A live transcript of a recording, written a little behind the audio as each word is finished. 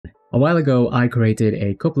A while ago, I created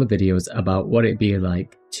a couple of videos about what it'd be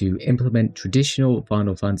like to implement traditional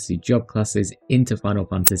Final Fantasy job classes into Final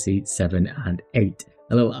Fantasy VII and VIII.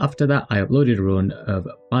 A little after that, I uploaded a run of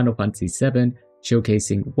Final Fantasy VII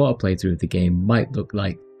showcasing what a playthrough of the game might look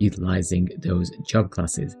like utilizing those job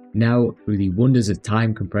classes. Now, through the wonders of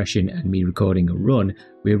time compression and me recording a run,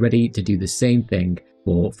 we're ready to do the same thing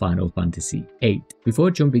for Final Fantasy VIII. Before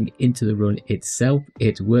jumping into the run itself,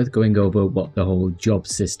 it's worth going over what the whole job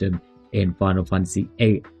system in Final Fantasy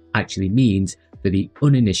VIII actually means for the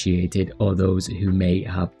uninitiated or those who may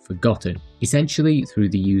have forgotten. Essentially, through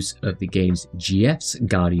the use of the game's GFs,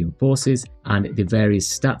 Guardian Forces, and the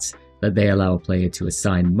various stats that they allow a player to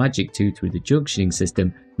assign magic to through the junctioning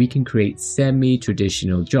system, we can create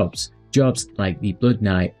semi-traditional jobs. Jobs like the Blood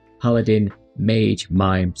Knight, Paladin, Mage,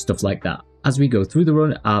 Mime, stuff like that. As we go through the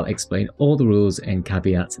run, I'll explain all the rules and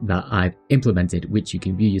caveats that I've implemented, which you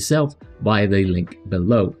can view yourself via the link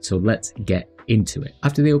below. So let's get into it.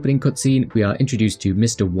 After the opening cutscene, we are introduced to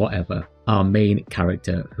Mr. Whatever, our main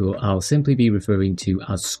character, who I'll simply be referring to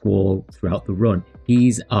as Squall throughout the run.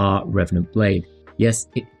 He's our Revenant Blade. Yes,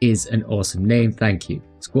 it is an awesome name, thank you.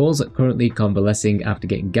 Squall's currently convalescing after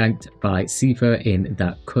getting ganked by Seifer in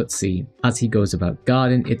that cutscene. As he goes about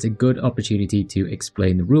Garden, it's a good opportunity to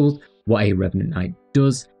explain the rules, what a Revenant Knight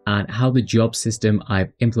does, and how the job system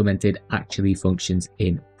I've implemented actually functions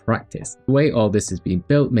in practice. The way all this has been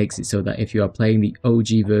built makes it so that if you are playing the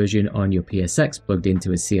OG version on your PSX plugged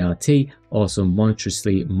into a CRT or some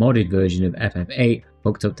monstrously modded version of FF8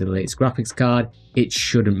 hooked up to the latest graphics card, it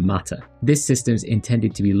shouldn't matter. This system's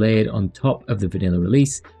intended to be layered on top of the vanilla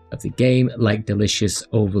release of the game like delicious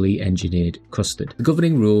overly engineered custard. The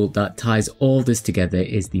governing rule that ties all this together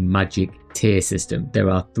is the magic tier system. There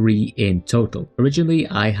are 3 in total. Originally,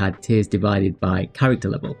 I had tiers divided by character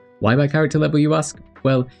level. Why by character level, you ask?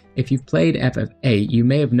 Well, if you've played FF8, you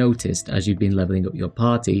may have noticed as you've been leveling up your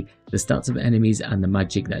party, the stats of enemies and the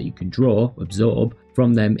magic that you can draw, absorb,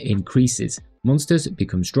 from them increases. Monsters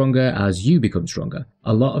become stronger as you become stronger.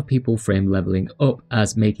 A lot of people frame leveling up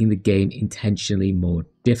as making the game intentionally more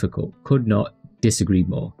difficult. Could not disagree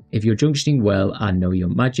more. If you're junctioning well and know your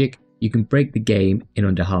magic, you can break the game in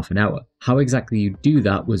under half an hour. How exactly you do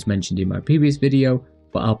that was mentioned in my previous video,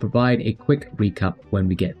 but I'll provide a quick recap when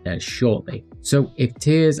we get there shortly. So if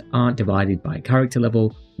tiers aren't divided by character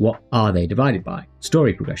level, what are they divided by?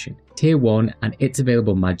 Story progression. Tier 1 and its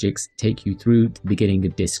available magics take you through to the beginning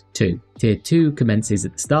of Disc 2. Tier 2 commences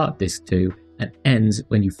at the start of Disc 2 and ends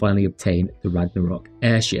when you finally obtain the Ragnarok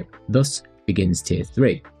airship. Thus begins Tier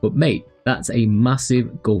 3. But mate, that's a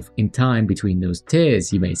massive gulf in time between those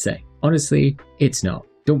tiers, you may say. Honestly, it's not.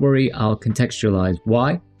 Don't worry, I'll contextualize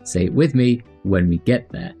why. Say it with me when we get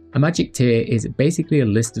there. A magic tier is basically a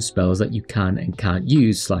list of spells that you can and can't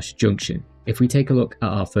use / junction. If we take a look at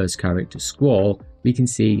our first character, Squall, we can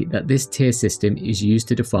see that this tier system is used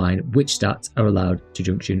to define which stats are allowed to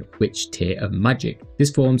junction which tier of magic. This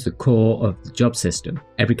forms the core of the job system.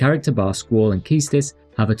 Every character bar Squall and Quistis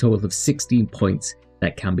have a total of 16 points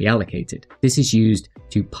that can be allocated. This is used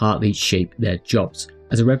to partly shape their jobs.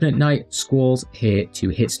 As a Revenant Knight, Squall's here to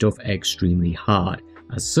hit stuff extremely hard.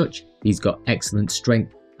 As such, he's got excellent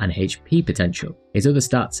strength and HP potential. His other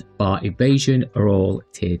stats, bar evasion, are all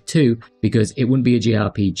tier 2 because it wouldn't be a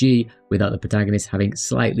JRPG without the protagonist having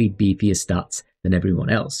slightly beefier stats than everyone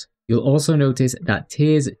else. You'll also notice that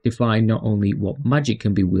tiers define not only what magic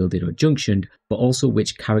can be wielded or junctioned, but also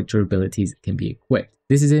which character abilities can be equipped.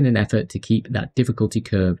 This is in an effort to keep that difficulty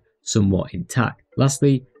curve somewhat intact.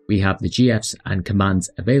 Lastly, we have the GFs and commands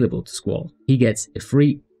available to Squall. He gets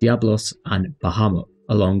Ifrit, Diablos, and Bahamut,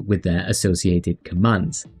 along with their associated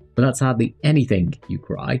commands. But that's hardly anything, you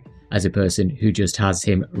cry, as a person who just has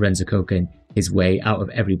him Renzokoken his way out of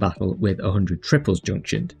every battle with 100 triples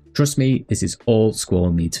junctioned. Trust me, this is all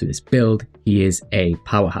Squall needs for this build. He is a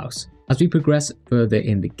powerhouse. As we progress further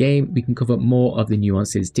in the game, we can cover more of the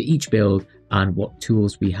nuances to each build and what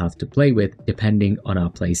tools we have to play with depending on our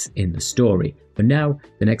place in the story. For now,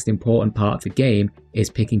 the next important part of the game is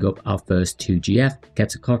picking up our first 2 GF,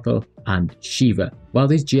 Quetzalcoatl and Shiva. While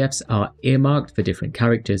these GFs are earmarked for different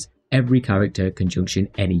characters, every character can junction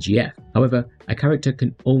any GF. However, a character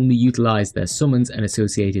can only utilize their summons and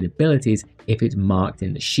associated abilities if it's marked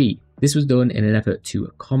in the sheet. This was done in an effort to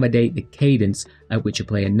accommodate the cadence at which a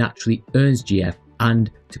player naturally earns GF and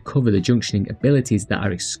to cover the junctioning abilities that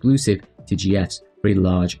are exclusive to GFs for a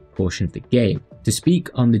large portion of the game. To speak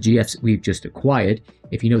on the GFs we've just acquired,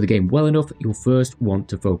 if you know the game well enough, you'll first want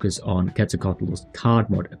to focus on Quetzalcoatl's card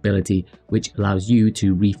mod ability, which allows you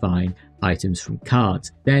to refine items from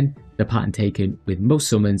cards. Then, the pattern taken with most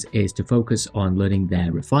summons is to focus on learning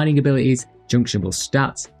their refining abilities, junctionable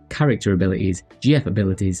stats, character abilities, GF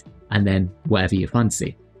abilities, and then whatever you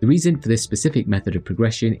fancy. The reason for this specific method of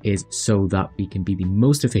progression is so that we can be the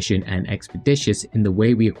most efficient and expeditious in the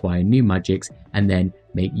way we acquire new magics and then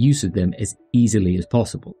make use of them as easily as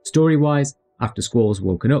possible. Story-wise, after Squall's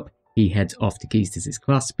woken up, he heads off to Quistis'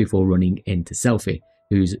 class before running into Selphie,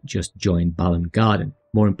 who's just joined Galbadia Garden.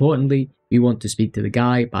 More importantly, we want to speak to the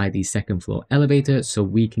guy by the second floor elevator so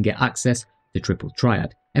we can get access to Triple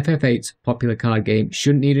Triad. FF8's popular card game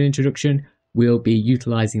shouldn't need an introduction. We'll be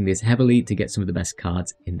utilizing this heavily to get some of the best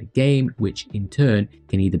cards in the game, which in turn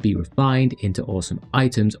can either be refined into awesome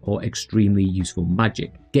items or extremely useful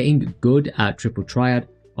magic. Getting good at Triple Triad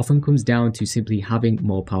often comes down to simply having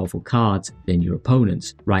more powerful cards than your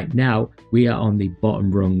opponents. Right now, we are on the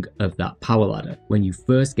bottom rung of that power ladder. When you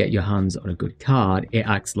first get your hands on a good card, it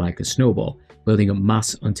acts like a snowball, building up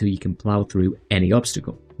mass until you can plow through any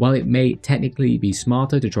obstacle. While it may technically be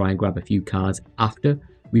smarter to try and grab a few cards after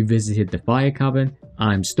we visited the fire cavern,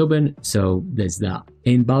 I'm stubborn, so there's that.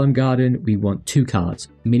 In Balamb Garden, we want 2 cards,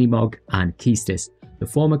 Minimog and Quistis. The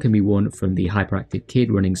former can be won from the hyperactive kid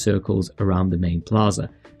running circles around the main plaza.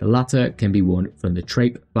 The latter can be won from the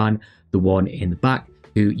Trape fan, the one in the back,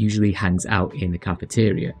 who usually hangs out in the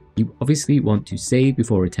cafeteria. You obviously want to save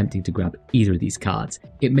before attempting to grab either of these cards.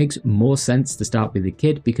 It makes more sense to start with the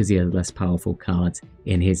kid because he has less powerful cards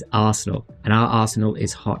in his arsenal, and our arsenal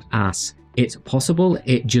is hot ass. It's possible,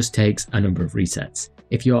 it just takes a number of resets.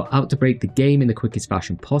 If you're out to break the game in the quickest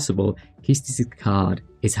fashion possible, Quistis' card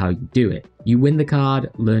is how you do it. You win the card,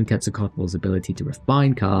 learn Quetzalcoatl's ability to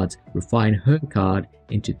refine cards, refine her card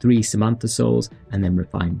into 3 Samantha souls, and then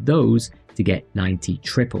refine those to get 90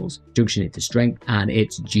 triples. Junction it to strength, and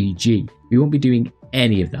it's GG. We won't be doing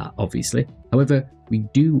any of that, obviously. However, we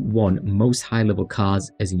do want most high level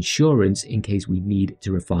cards as insurance in case we need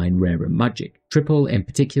to refine rarer magic. Triple in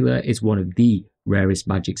particular is one of the rarest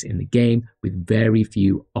magics in the game, with very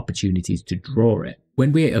few opportunities to draw it.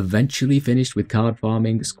 When we're eventually finished with card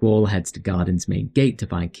farming, Squall heads to Garden's main gate to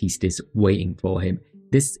find Quistis waiting for him.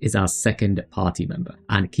 This is our second party member,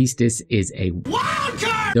 and Quistis is a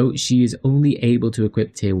Wildcard! Though she is only able to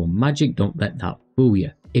equip tier 1 magic, don't let that fool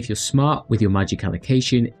you. If you're smart with your magic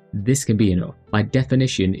allocation, this can be enough. By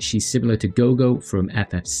definition, she's similar to Go-Go from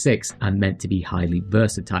FF6 and meant to be highly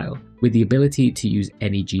versatile. With the ability to use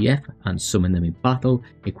any GF and summon them in battle,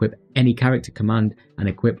 equip any character command, and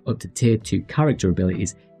equip up to tier 2 character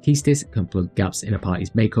abilities, Quistis can plug gaps in a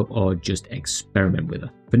party's makeup or just experiment with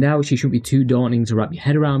her. For now, she shouldn't be too daunting to wrap your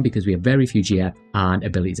head around because we have very few GF and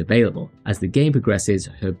abilities available. As the game progresses,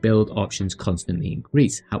 her build options constantly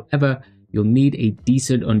increase. However, you'll need a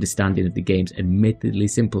decent understanding of the game's admittedly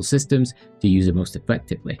simple systems to use it most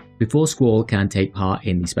effectively. Before Squall can take part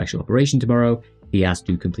in the special operation tomorrow, he has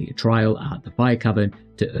to complete a trial at the fire cavern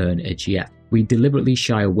to earn a GF. We deliberately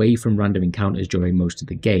shy away from random encounters during most of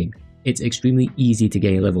the game. It's extremely easy to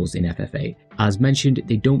gain levels in FF8. As mentioned,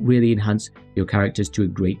 they don't really enhance your characters to a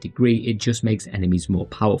great degree, it just makes enemies more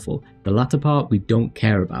powerful. The latter part we don't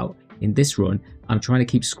care about. In this run, I'm trying to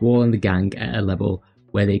keep Squall and the gang at a level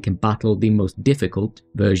where they can battle the most difficult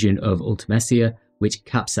version of Ultimecia, which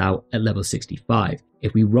caps out at level 65.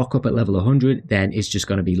 If we rock up at level 100, then it's just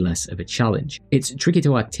going to be less of a challenge. It's tricky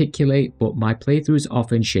to articulate, but my playthroughs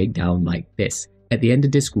often shake down like this. At the end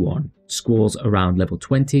of Disc 1, Squall's around level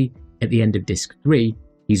 20, at the end of Disc 3,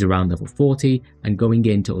 he's around level 40, and going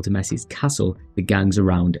into Ultimecia's castle, the gang's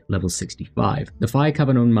around level 65. The Fire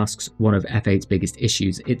Cavern unmasks one of F8's biggest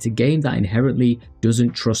issues. It's a game that inherently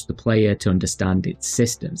doesn't trust the player to understand its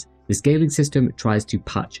systems. The scaling system tries to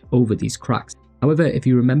patch over these cracks. However, if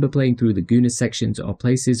you remember playing through the Gooners sections or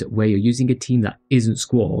places where you're using a team that isn't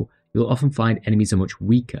Squall, you'll often find enemies are much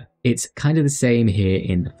weaker. It's kind of the same here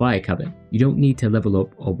in the Fire Cavern. You don't need to level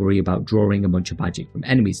up or worry about drawing a bunch of magic from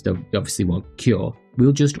enemies that you obviously won't cure.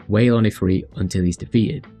 We'll just wail on Ifrit until he's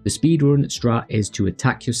defeated. The speedrun strat is to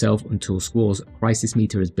attack yourself until Squall's crisis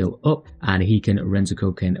meter is built up and he can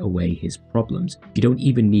Renzokuken away his problems. You don't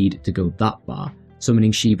even need to go that far.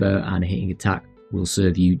 Summoning Shiva and hitting attack will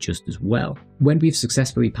serve you just as well. When we've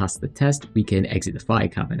successfully passed the test, we can exit the Fire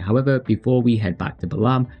Cavern. However, before we head back to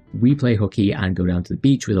Balamb, we play hooky and go down to the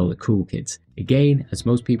beach with all the cool kids. Again, as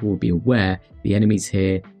most people will be aware, the enemies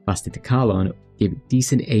here, Fasted to Karlon, give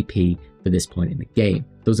decent AP for this point in the game.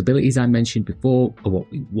 Those abilities I mentioned before are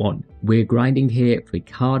what we want. We're grinding here for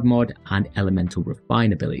card mod and elemental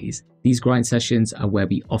refine abilities. These grind sessions are where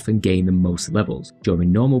we often gain the most levels.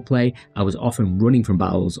 During normal play, I was often running from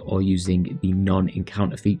battles or using the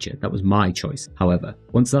non-encounter feature. That was my choice. However,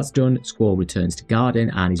 once that's done, Squall returns to Garden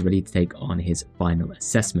and is ready to take on his final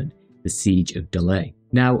assessment, the Siege of Dollet.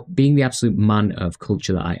 Now, being the absolute man of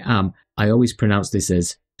culture that I am, I always pronounce this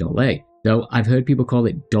as Dollet, though I've heard people call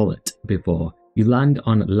it Dollet before. You land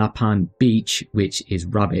on Lapin Beach, which is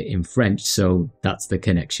rabbit in French, so that's the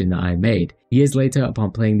connection that I made. Years later,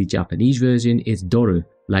 upon playing the Japanese version, it's Doru,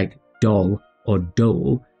 like doll or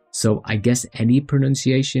dole, so I guess any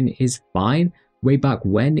pronunciation is fine. Way back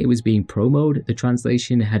when it was being promoted, the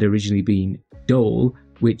translation had originally been dole,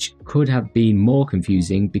 which could have been more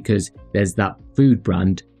confusing because there's that food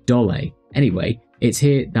brand, Dollet. Anyway, it's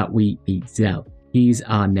here that we meet Zell. He's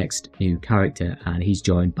our next new character, and he's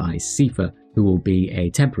joined by Sifa, who will be a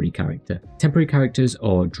temporary character. Temporary characters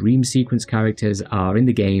or dream sequence characters are in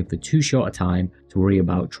the game for too short a time to worry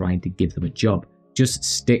about trying to give them a job. Just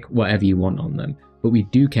stick whatever you want on them. But we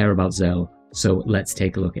do care about Zell, so let's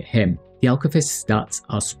take a look at him. The Alkafist stats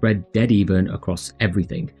are spread dead even across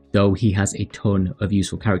everything, though he has a ton of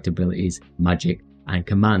useful character abilities, magic, and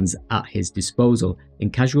commands at his disposal. In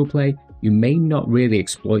casual play, you may not really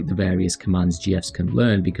exploit the various commands GFs can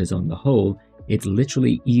learn because on the whole, it's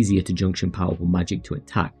literally easier to junction powerful magic to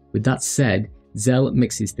attack. With that said, Zell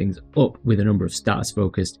mixes things up with a number of status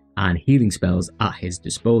focused and healing spells at his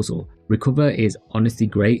disposal. Recover is honestly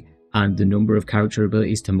great, and the number of character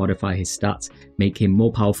abilities to modify his stats make him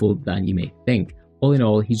more powerful than you may think. All in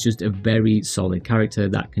all, he's just a very solid character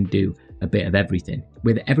that can do a bit of everything.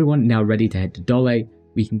 With everyone now ready to head to Dollet,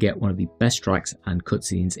 we can get one of the best tracks and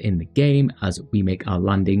cutscenes in the game as we make our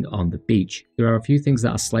landing on the beach. There are a few things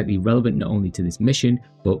that are slightly relevant not only to this mission,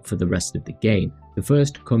 but for the rest of the game. The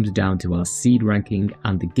first comes down to our seed ranking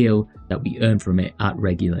and the gil that we earn from it at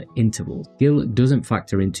regular intervals. Gil doesn't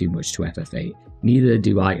factor in too much to FF8, neither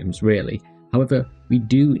do items really. However, we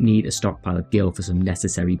do need a stockpile of gil for some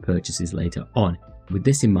necessary purchases later on. With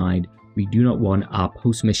this in mind, we do not want our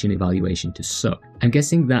post-mission evaluation to suck. I'm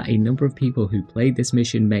guessing that a number of people who played this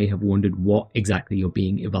mission may have wondered what exactly you're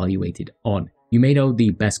being evaluated on. You may know the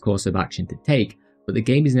best course of action to take, but the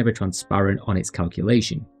game is never transparent on its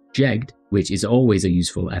calculation. Jegged, which is always a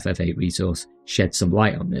useful FF8 resource, sheds some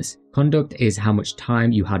light on this. Conduct is how much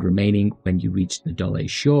time you had remaining when you reached the Dollet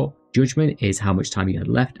shore. Judgment is how much time you had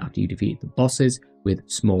left after you defeated the bosses, with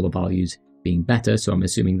smaller values being better, so I'm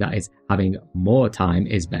assuming that is having more time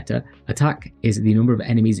is better. Attack is the number of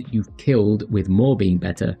enemies you've killed, with more being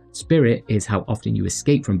better. Spirit is how often you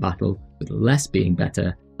escape from battle, with less being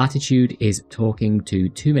better. Attitude is talking to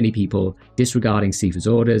too many people, disregarding Sifa's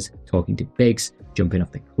orders, talking to Biggs, jumping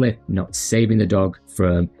off the cliff, not saving the dog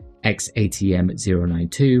from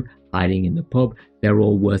XATM092, hiding in the pub. They're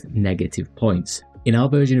all worth negative points. In our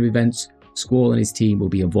version of events, Squall and his team will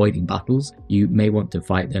be avoiding battles. You may want to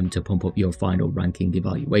fight them to pump up your final ranking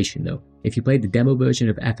evaluation though. If you played the demo version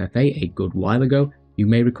of FF8 a good while ago, you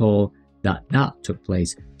may recall that took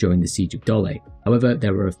place during the Siege of Dollet. However,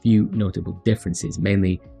 there were a few notable differences,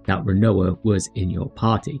 mainly that Rinoa was in your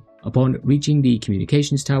party. Upon reaching the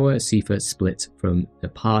communications tower, Sifa splits from the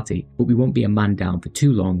party, but we won't be a man down for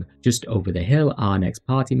too long. Just over the hill, our next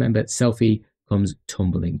party member, Selphie, comes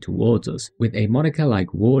tumbling towards us. With a moniker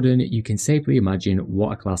like Warden, you can safely imagine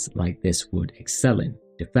what a class like this would excel in: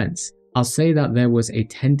 defense. I'll say that there was a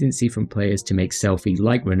tendency from players to make Selphie,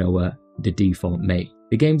 like Rinoa, the default mate.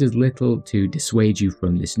 The game does little to dissuade you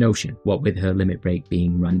from this notion, what with her limit break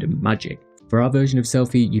being random magic. For our version of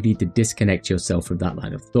Selphie, you need to disconnect yourself from that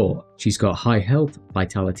line of thought. She's got high health,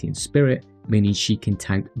 vitality and spirit, meaning she can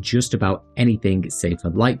tank just about anything save for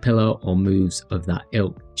light pillar or moves of that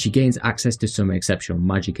ilk. She gains access to some exceptional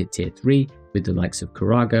magic at tier 3 with the likes of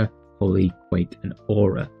Karaga, Holy, Quake and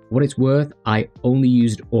Aura. For what it's worth, I only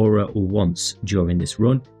used Aura once during this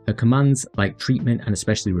run. Her commands like treatment and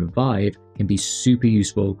especially revive can be super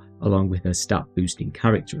useful along with her stat boosting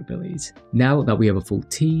character abilities. Now that we have a full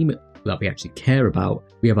team that we actually care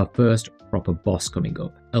about, we have our first proper boss coming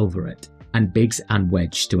up, Elveret, and Biggs and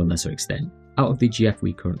Wedge to a lesser extent. Out of the GF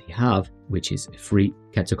we currently have, which is Ifrit,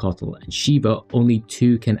 Quetzalcoatl and Shiva, only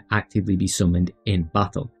 2 can actively be summoned in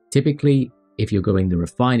battle. Typically, if you're going the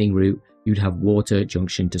refining route, you'd have water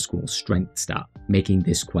junction to Squall's strength stat, making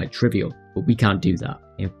this quite trivial, but we can't do that.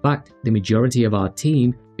 In fact, the majority of our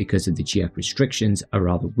team, because of the GF restrictions, are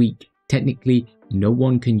rather weak. Technically, no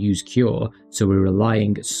one can use Cure, so we're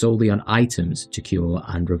relying solely on items to cure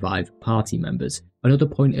and revive party members. Another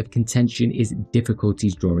point of contention is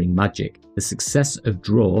difficulties drawing magic. The success of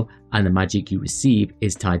draw and the magic you receive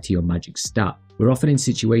is tied to your magic stat. We're often in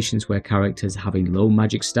situations where characters have a low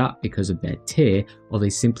magic stat because of their tier, or they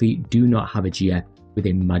simply do not have a GF with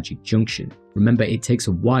a magic junction. Remember, it takes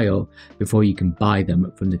a while before you can buy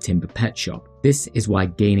them from the Timber Pet Shop. This is why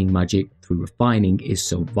gaining magic through refining is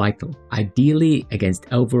so vital. Ideally, against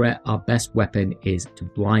Elveret, our best weapon is to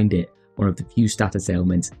blind it, one of the few status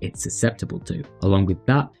ailments it's susceptible to. Along with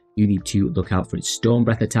that, you need to look out for its Storm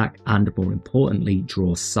Breath attack and, more importantly,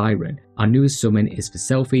 draw Siren. Our newest summon is for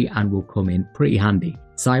Selphie and will come in pretty handy.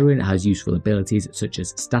 Siren has useful abilities such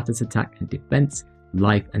as status attack and defense,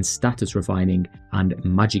 life and status refining, and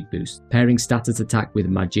magic boost. Pairing status attack with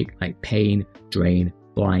magic like pain, drain,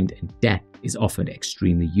 blind, and death is often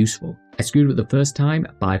extremely useful. I screwed up the first time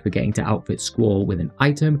by forgetting to outfit Squall with an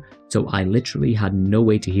item, so I literally had no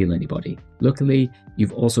way to heal anybody. Luckily,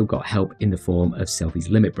 you've also got help in the form of Selphie's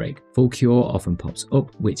Limit Break. Full Cure often pops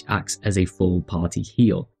up, which acts as a full party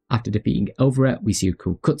heal. After defeating Elveret, we see a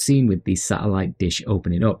cool cutscene with the satellite dish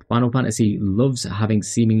opening up. Final Fantasy loves having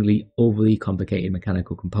seemingly overly complicated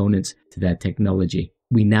mechanical components to their technology.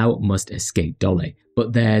 We now must escape Dollet,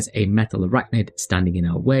 but there's a metal arachnid standing in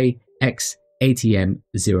our way,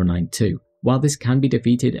 X-ATM-092. While this can be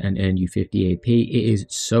defeated and earn you 50 AP, it is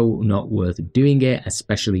so not worth doing it,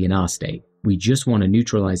 especially in our state. We just want to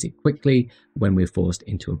neutralize it quickly when we're forced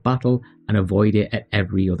into a battle and avoid it at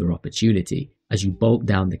every other opportunity. As you bolt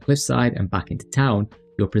down the cliffside and back into town,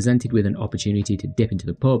 you're presented with an opportunity to dip into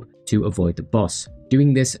the pub to avoid the boss.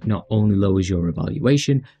 Doing this not only lowers your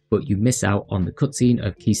evaluation, but you miss out on the cutscene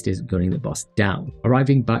of Quistis gunning the boss down.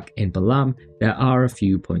 Arriving back in Balamb, there are a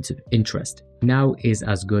few points of interest. Now is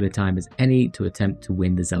as good a time as any to attempt to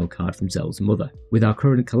win the Zell card from Zell's mother. With our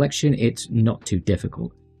current collection, it's not too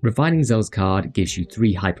difficult. Refining Zell's card gives you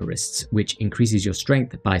 3 Hyperists, which increases your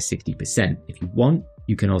strength by 60%. If you want,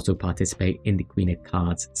 you can also participate in the Queen of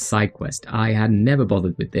Cards side quest. I had never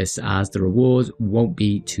bothered with this as the rewards won't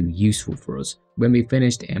be too useful for us. When we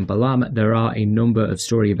finished in Balamb, there are a number of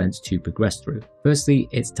story events to progress through. Firstly,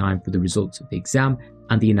 it's time for the results of the exam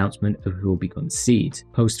and the announcement of who will become seeds.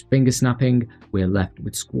 Post finger snapping, we're left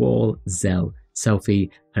with Squall, Zell, Selphie,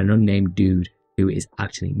 and an unnamed dude who is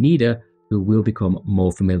actually Nida, who we'll become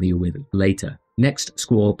more familiar with later. Next,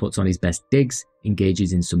 Squall puts on his best digs,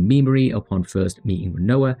 engages in some memery upon first meeting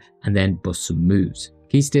Rinoa, and then busts some moves.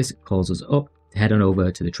 Quistis calls us up to head on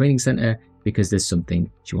over to the training center because there's something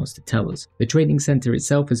she wants to tell us. The training center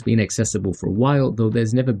itself has been accessible for a while, though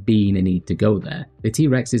there's never been a need to go there. The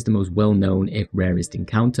T-Rex is the most well-known, if rarest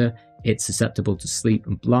encounter. It's susceptible to sleep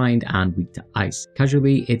and blind and weak to ice.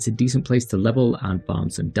 Casually, it's a decent place to level and farm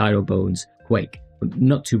some Dyro Bones, Quake, but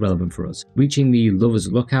not too relevant for us. Reaching the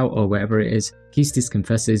Lover's Lookout or wherever it is, Quistis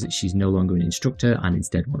confesses she's no longer an instructor and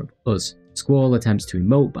instead one of us. Squall attempts to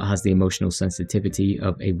emote but has the emotional sensitivity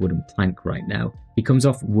of a wooden plank right now. He comes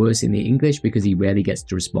off worse in the English because he rarely gets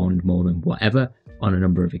to respond more than whatever on a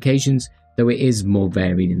number of occasions, though it is more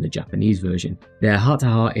varied in the Japanese version. Their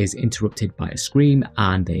heart-to-heart is interrupted by a scream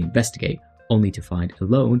and they investigate, only to find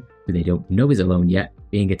Alone, who they don't know is alone yet,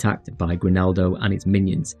 being attacked by Grinaldo and its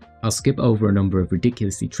minions. I'll skip over a number of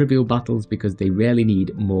ridiculously trivial battles because they rarely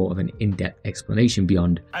need more of an in-depth explanation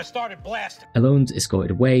beyond I started blasting. Alone's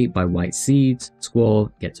escorted away by white seeds,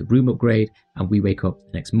 Squall gets a room upgrade, and we wake up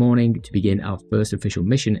the next morning to begin our first official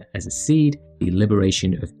mission as a seed, the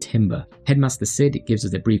liberation of Timber. Headmaster Sid gives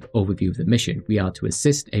us a brief overview of the mission. We are to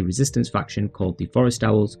assist a resistance faction called the Forest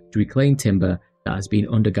Owls to reclaim Timber that has been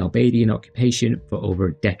under Galbadian occupation for over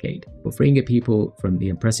a decade, but freeing a people from the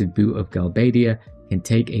impressive boot of Galbadia can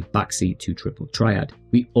take a backseat to Triple Triad.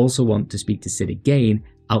 We also want to speak to Sid again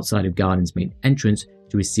outside of Garden's main entrance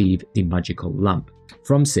to receive the magical lamp.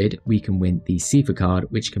 From Sid, we can win the Sifa card,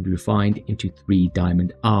 which can be refined into 3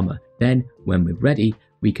 diamond armor. Then, when we're ready,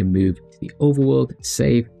 we can move to the overworld,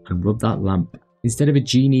 save, and rub that lamp. Instead of a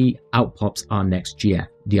genie, out pops our next GF,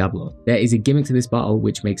 Diablo. There is a gimmick to this battle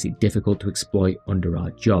which makes it difficult to exploit under our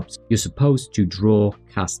jobs. You're supposed to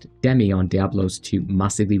cast Demi on Diablos to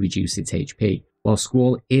massively reduce its HP. While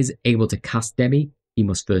Squall is able to cast Demi, he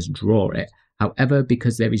must first draw it. However,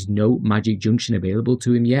 because there is no magic junction available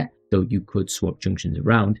to him yet, though you could swap junctions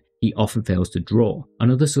around, he often fails to draw.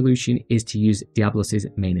 Another solution is to use Diablos'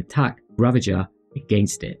 main attack, Ravager,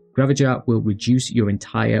 against it. Ravager will reduce your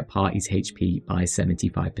entire party's HP by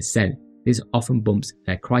 75%. This often bumps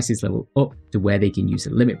their crisis level up to where they can use a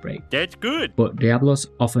limit break. That's good! But Diablos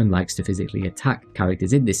often likes to physically attack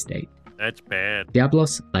characters in this state. That's bad.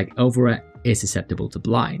 Diablos, like Elveret, is susceptible to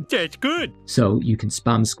blind. That's good! So you can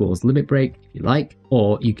spam Squall's limit break if you like,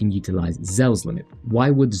 or you can utilize Zell's limit. Why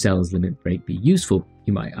would Zell's limit break be useful,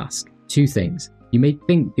 you might ask? 2 things. You may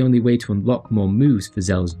think the only way to unlock more moves for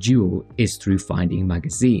Zell's duel is through finding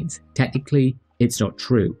magazines. Technically, it's not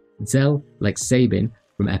true. Zell, like Sabin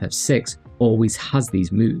from FF6, always has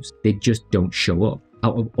these moves. They just don't show up.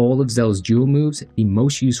 Out of all of Zell's dual moves, the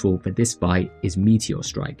most useful for this fight is Meteor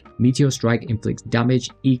Strike. Meteor Strike inflicts damage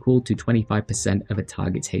equal to 25% of a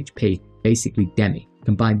target's HP, basically Demi.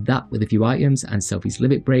 Combine that with a few items and Selphie's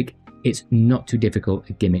limit break, it's not too difficult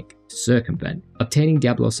a gimmick to circumvent. Obtaining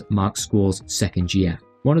Diablos marks Squall's second GF.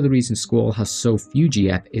 One of the reasons Squall has so few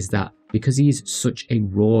GF is that because he is such a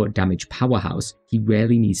raw damage powerhouse, he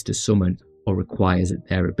rarely needs to summon or requires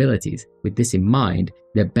their abilities. With this in mind,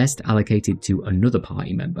 they're best allocated to another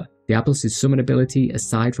party member. Diablos' summon ability,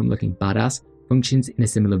 aside from looking badass, functions in a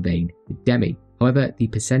similar vein to Demi. However, the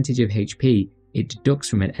percentage of HP it deducts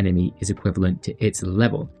from an enemy is equivalent to its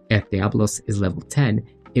level. If Diablos is level 10,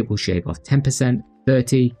 it will shave off 10%,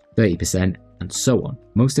 30%, 30%, and so on.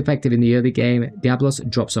 Most effective in the early game, Diablos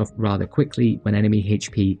drops off rather quickly when enemy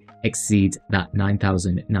HP exceeds that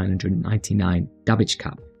 9,999 damage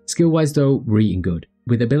cap. Skill-wise though, we're eating good.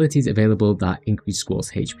 With abilities available that increase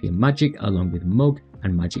Squall's HP and magic, along with Mug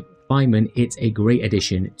and Magic Refinement, it's a great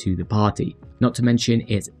addition to the party. Not to mention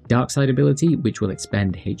its Dark Side ability, which will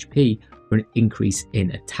expend HP for an increase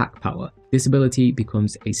in attack power. This ability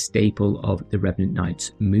becomes a staple of the Revenant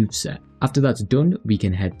Knight's moveset. After that's done, we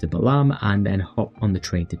can head to Balamb and then hop on the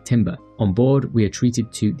train to Timber. On board, we are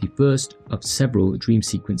treated to the first of several dream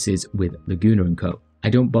sequences with Laguna and Co. I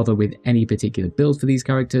don't bother with any particular build for these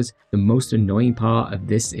characters. The most annoying part of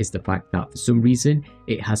this is the fact that for some reason,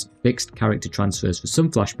 it has fixed character transfers for some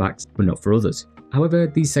flashbacks, but not for others. However,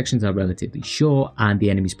 these sections are relatively short and the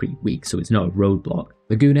enemy's pretty weak, so it's not a roadblock.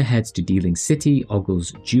 Laguna heads to Dealing City,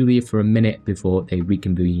 ogles Julia for a minute before they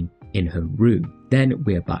reconvene in her room. Then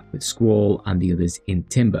we're back with Squall and the others in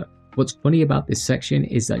Timber. What's funny about this section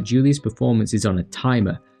is that Julia's performance is on a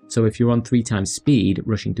timer, so if you're on 3 times speed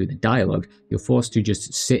rushing through the dialogue, you're forced to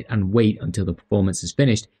just sit and wait until the performance is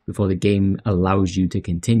finished before the game allows you to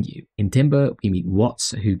continue. In Timber, we meet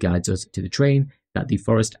Watts, who guides us to the train that the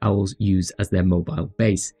Forest Owls use as their mobile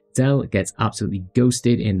base. Zell gets absolutely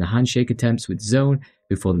ghosted in the handshake attempts with Zone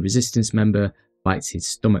before the Resistance member bites his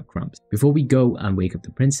stomach cramps. Before we go and wake up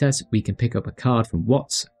the princess, we can pick up a card from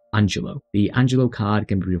Watts, Angelo. The Angelo card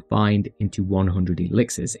can be refined into 100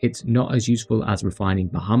 elixirs. It's not as useful as refining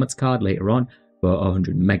Bahamut's card later on, for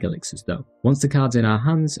 100 mega elixirs though. Once the card's in our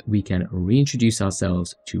hands, we can reintroduce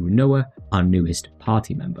ourselves to Rinoa, our newest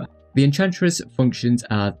party member. The Enchantress functions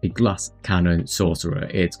as a glass cannon sorcerer.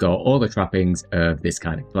 It's got all the trappings of this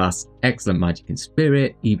kind of class, excellent magic and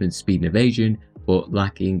spirit, even speed and evasion, but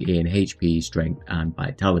lacking in HP, strength and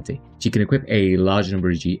vitality. She can equip a large number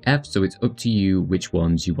of GF, so it's up to you which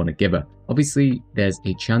ones you want to give her. Obviously, there's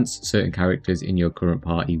a chance certain characters in your current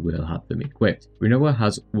party will have them equipped. Rinoa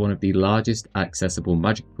has one of the largest accessible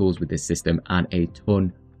magic pools with this system and a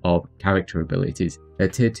ton of character abilities. Her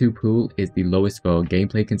tier 2 pool is the lowest for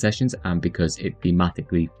gameplay concessions and because it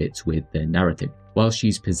thematically fits with the narrative. While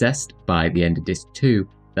she's possessed by the end of Disc 2,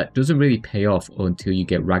 that doesn't really pay off until you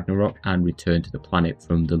get Ragnarok and return to the planet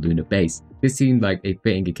from the lunar base. This seemed like a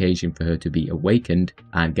fitting occasion for her to be awakened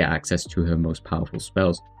and get access to her most powerful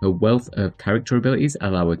spells. Her wealth of character abilities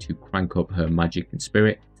allow her to crank up her magic and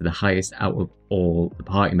spirit to the highest out of all the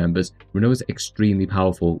party members. Rinoa's extremely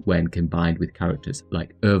powerful when combined with characters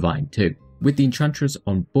like Irvine too. With the Enchantress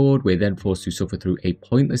on board, we're then forced to suffer through a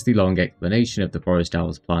pointlessly long explanation of the Forest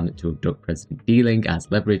Owl's plan to abduct President Dealing as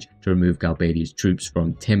leverage to remove Galbadia's troops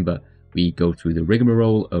from Timber. We go through the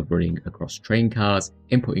rigmarole of running across train cars,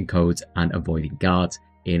 inputting codes and avoiding guards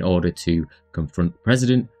in order to confront the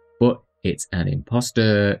President, but it's an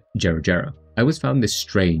imposter, Jero. I always found this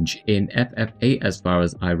strange. In FF8, as far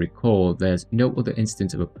as I recall, there's no other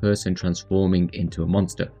instance of a person transforming into a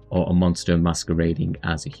monster, or a monster masquerading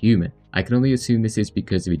as a human. I can only assume this is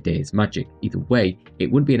because of Idea's magic. Either way,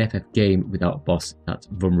 it wouldn't be an FF game without a boss that's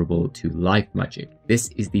vulnerable to life magic. This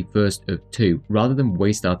is the first of 2. Rather than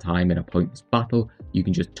waste our time in a pointless battle, you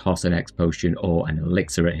can just toss an X potion or an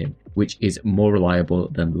elixir at him, which is more reliable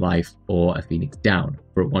than life or a Phoenix down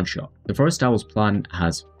for a one-shot. The Forest Owl's plan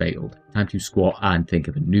has failed. Time to squat and think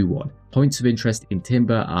of a new one. Points of interest in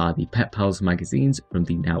Timber are the Pet Pals magazines from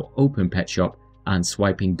the now open pet shop and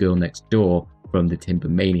swiping Girl Next Door from the Timber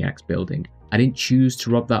Maniacs building. I didn't choose to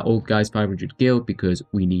rob that old guy's 500 gil because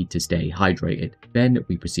we need to stay hydrated. Then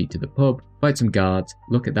we proceed to the pub, fight some guards,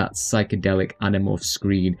 look at that psychedelic Animorph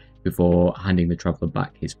screen before handing the traveller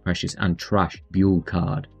back his precious and trash Buell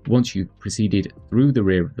card. Once you've proceeded through the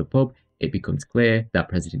rear of the pub, it becomes clear that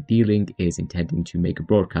President Dealing is intending to make a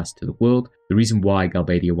broadcast to the world, the reason why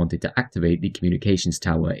Galbadia wanted to activate the communications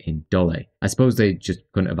tower in Dollet. I suppose they just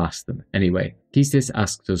couldn't have asked them. Anyway, Quistis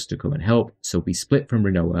asks us to come and help, so we split from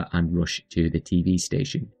Rinoa and rush to the TV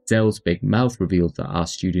station. Zell's big mouth reveals that our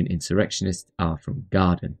student insurrectionists are from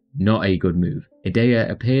Garden. Not a good move.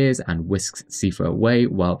 Idea appears and whisks Sifa away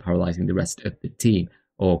while paralysing the rest of the team,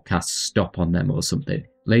 or casts stop on them or something.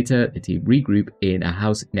 Later, the team regroup in a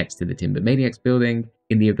house next to the Timber Maniacs building.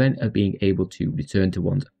 In the event of being able to return to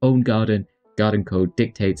one's own garden, garden code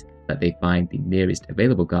dictates that they find the nearest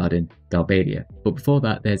available garden, Galbadia. But before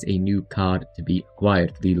that, there's a new card to be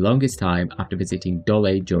acquired. For the longest time after visiting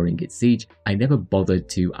Dollet during its siege, I never bothered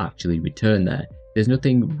to actually return there. There's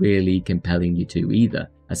nothing really compelling you to either,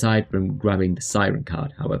 aside from grabbing the Siren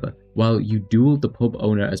card, however. While you duel the pub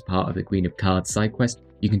owner as part of the Queen of Cards side quest,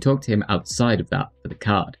 you can talk to him outside of that for the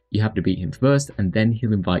card. You have to beat him first, and then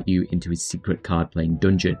he'll invite you into his secret card playing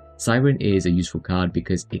dungeon. Siren is a useful card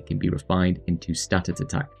because it can be refined into status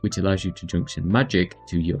attack, which allows you to junction magic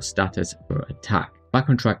to your status for attack. Back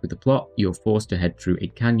on track with the plot, you're forced to head through a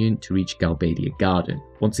canyon to reach Galbadia Garden.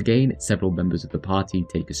 Once again, several members of the party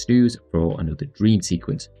take a snooze for another dream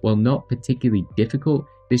sequence. While not particularly difficult,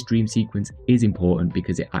 this dream sequence is important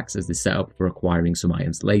because it acts as the setup for acquiring some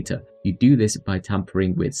items later. You do this by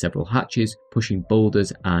tampering with several hatches, pushing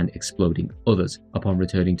boulders and exploding others. Upon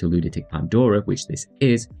returning to Lunatic Pandora, which this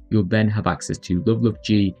is, you'll then have access to Love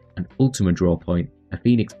G, an ultimate draw point, a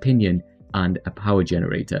Phoenix Pinion and a power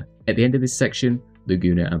generator. At the end of this section,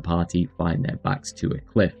 Laguna and party find their backs to a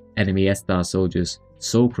cliff. Enemy Esthar soldiers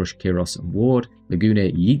soul crush Kiros and Ward. Laguna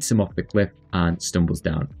yeets them off the cliff and stumbles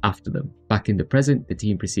down after them. Back in the present, the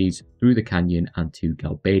team proceeds through the canyon and to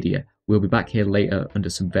Galbadia. We'll be back here later under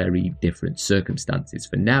some very different circumstances.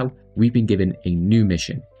 For now, we've been given a new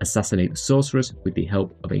mission: assassinate the sorceress with the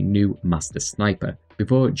help of a new master sniper.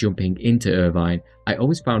 Before jumping into Irvine, I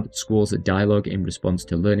always found Squall's dialogue in response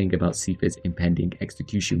to learning about Sifa's impending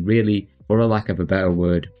execution really, for a lack of a better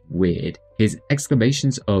word, weird. His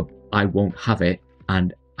exclamations of "I won't have it"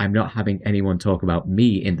 and "I'm not having anyone talk about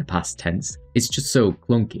me" in the past tense, it's just so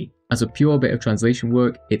clunky. As a pure bit of translation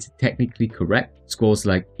work, it's technically correct. Squall's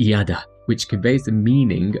like "Iada," which conveys the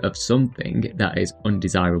meaning of something that is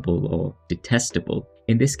undesirable or detestable.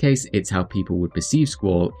 In this case, it's how people would perceive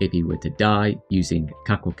Squall if he were to die, using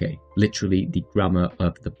kakoke, literally the grammar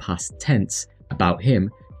of the past tense about him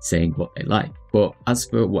saying what they like. But as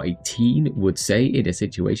for what a teen would say in a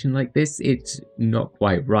situation like this, it's not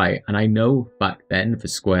quite right. And I know back then for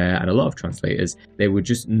Square and a lot of translators, they were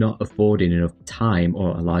just not affording enough time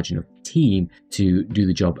or a large enough team to do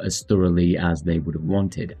the job as thoroughly as they would have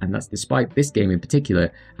wanted. And that's despite this game in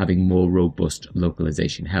particular having more robust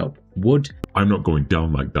localization help. Would "I'm not going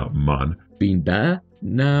down like that, man" been better?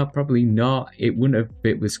 No, probably not. It wouldn't have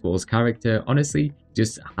fit with Squall's character. Honestly,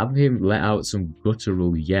 just have him let out some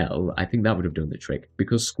guttural yell. I think that would have done the trick.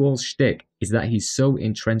 Because Squall's shtick is that he's so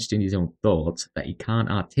entrenched in his own thoughts that he can't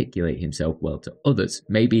articulate himself well to others.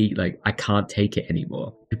 Maybe like, "I can't take it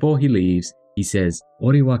anymore." Before he leaves, he says,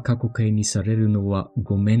 "Ori wa kakoke ni sareru no wa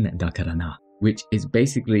gomen dakara na," which is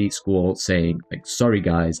basically Squall saying, like, "Sorry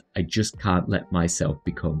guys, I just can't let myself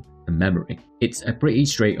become a memory." It's a pretty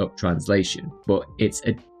straight up translation, but it's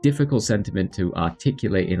a difficult sentiment to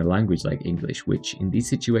articulate in a language like English, which in these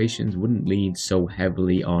situations wouldn't lean so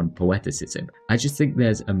heavily on poeticism. I just think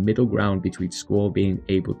there's a middle ground between Squall being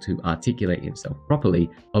able to articulate himself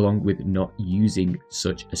properly, along with not using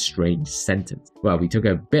such a strange sentence. Well, we took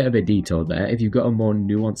a bit of a detour there. If you've got a more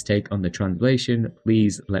nuanced take on the translation,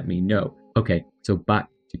 please let me know. Okay, so back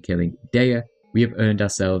to killing Dea. We have earned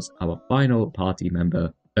ourselves our final party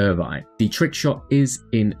member, Irvine. The Trickshot is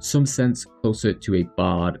in some sense closer to a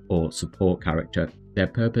bard or support character. Their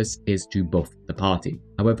purpose is to buff the party.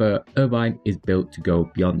 However, Irvine is built to go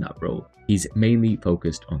beyond that role. He's mainly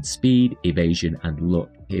focused on speed, evasion and luck.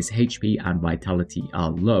 His HP and vitality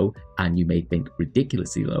are low, and you may think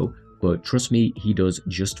ridiculously low, but trust me, he does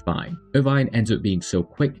just fine. Irvine ends up being so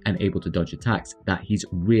quick and able to dodge attacks that he's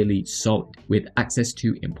really solid, with access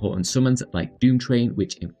to important summons like Doomtrain,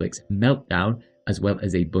 which inflicts Meltdown, as well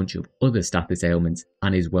as a bunch of other status ailments,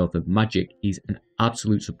 and his wealth of magic. He's an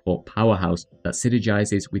absolute support powerhouse that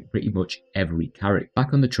synergizes with pretty much every character.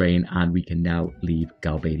 Back on the train, and we can now leave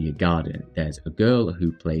Galbadia Garden. There's a girl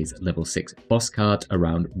who plays level 6 boss cards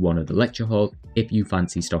around one of the lecture halls if you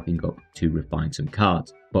fancy stocking up to refine some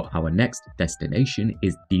cards. But our next destination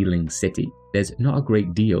is Dealing City. There's not a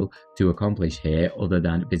great deal to accomplish here other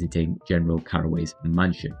than visiting General Caraway's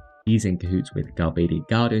mansion. He's in cahoots with Galbadia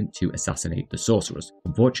Garden to assassinate the sorceress.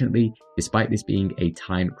 Unfortunately, despite this being a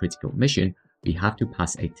time-critical mission, we have to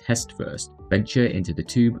pass a test first. Venture into the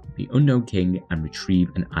tomb of the Unknown King and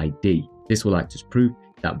retrieve an ID. This will act as proof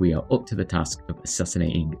that we are up to the task of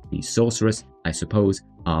assassinating the sorceress. I suppose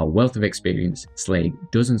our wealth of experience slaying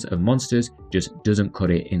dozens of monsters just doesn't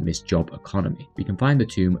cut it in this job economy. We can find the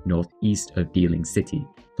tomb northeast of Dealing City.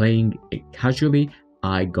 Playing it casually,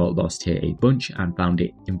 I got lost here a bunch and found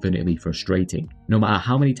it infinitely frustrating. No matter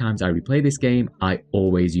how many times I replay this game, I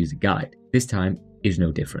always use a guide. This time, is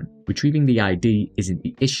no different. Retrieving the ID isn't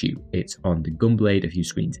the issue, it's on the Gunblade a few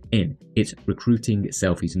screens in. It's recruiting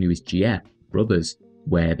Selphie's newest GF, Brothers,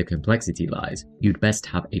 where the complexity lies. You'd best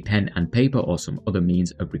have a pen and paper or some other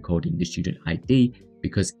means of recording the student ID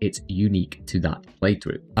because it's unique to that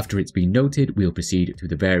playthrough. After it's been noted, we'll proceed through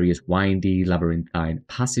the various windy, labyrinthine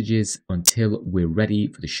passages until we're ready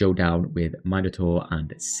for the showdown with Minotaur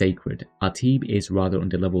and Sacred. Our team is rather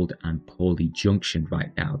underleveled and poorly junctioned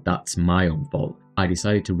right now. That's my own fault. I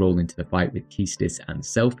decided to roll into the fight with Quistis and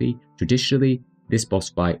Selphie. Traditionally, this boss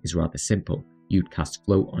fight is rather simple. You'd cast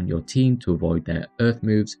Float on your team to avoid their earth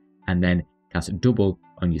moves, and then cast Double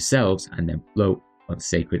on yourselves and then Float on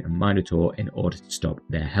Sacred and Minotaur in order to stop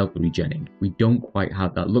their health regenning. We don't quite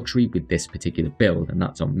have that luxury with this particular build, and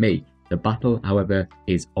that's on me. The battle, however,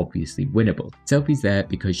 is obviously winnable. Selphie's there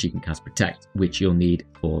because she can cast Protect, which you'll need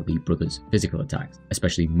for the brothers' physical attacks,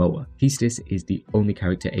 especially Moa. Quistis is the only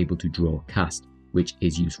character able to draw cast, which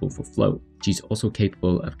is useful for Float. She's also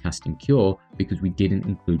capable of casting Cure because we didn't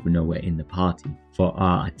include Rinoa in the party. For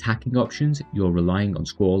our attacking options, you're relying on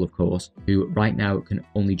Squall, of course, who right now can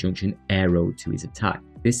only junction Aero to his attack.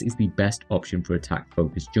 This is the best option for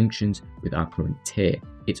attack-focused junctions with our current tier.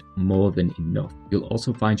 It's more than enough. You'll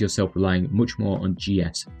also find yourself relying much more on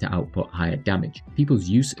GFs to output higher damage. People's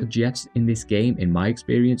use of GFs in this game, in my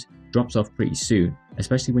experience, drops off pretty soon,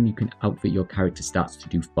 especially when you can outfit your character stats to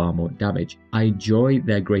do far more damage. I enjoy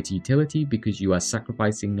their greater utility because you are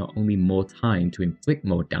sacrificing not only more time to inflict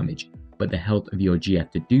more damage, but the health of your GF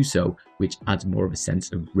to do so, which adds more of a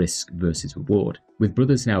sense of risk versus reward. With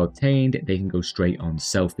Brothers now obtained, they can go straight on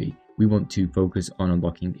Selphie. We want to focus on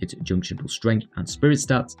unlocking its junctional strength and spirit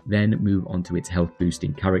stats, then move on to its health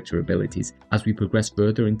boosting character abilities. As we progress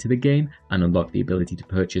further into the game and unlock the ability to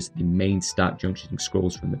purchase the main stat junctioning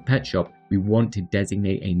scrolls from the pet shop, we want to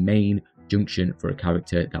designate a main junction for a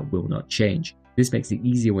character that will not change. This makes it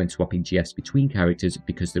easier when swapping GFs between characters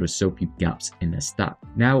because there are so few gaps in their stat.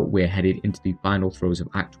 Now we're headed into the final throes of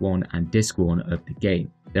Act 1 and Disc 1 of the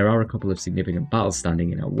game. There are a couple of significant battles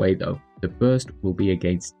standing in our way though. The first will be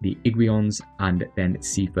against the Igrions and then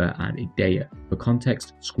Sifa and Idea. For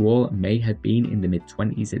context, Squall may have been in the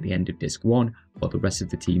mid-20s at the end of Disc 1, while the rest of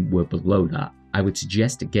the team were below that. I would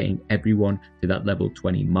suggest getting everyone to that level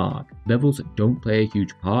 20 mark. Levels don't play a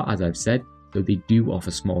huge part, as I've said, though they do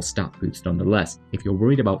offer small stat boosts nonetheless. If you're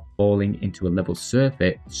worried about falling into a level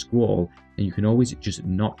surfeit, Squall, then you can always just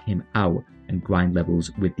knock him out and grind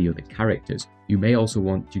levels with the other characters. You may also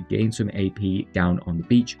want to gain some AP down on the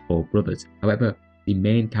beach for Brothers. However, the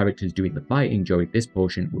main characters doing the fighting during this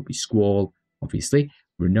portion will be Squall, obviously,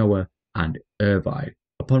 Rinoa, and Irvine.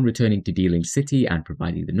 Upon returning to Dealing City and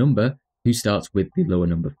providing the number, who starts with the lower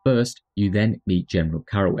number first, you then meet General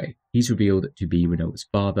Caraway. He's revealed to be Rinoa's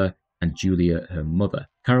father, and Julia her mother.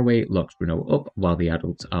 Caraway locks Rinoa up while the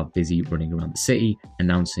adults are busy running around the city,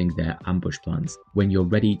 announcing their ambush plans. When you're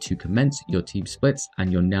ready to commence, your team splits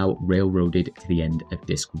and you're now railroaded to the end of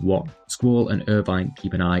Disc 1. Squall and Irvine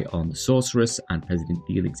keep an eye on the Sorceress and President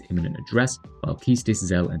Dealing's imminent address, while Quistis,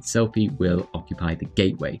 Zell and Selphie will occupy the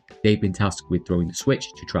gateway. They've been tasked with throwing the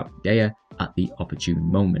switch to trap Dea at the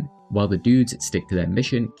opportune moment. While the dudes stick to their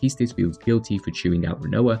mission, Quistis feels guilty for chewing out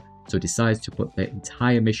Rinoa, so decides to put their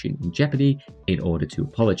entire mission in jeopardy in order to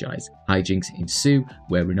apologize. Hijinks ensue,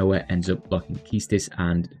 where Rinoa ends up locking Quistis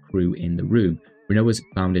and the crew in the room. Rinoa's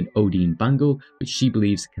found an Odin bangle, which she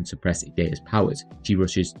believes can suppress Idea's powers. She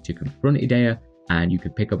rushes to confront Idea, and you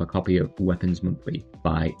can pick up a copy of Weapons Monthly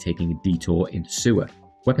by taking a detour into sewer.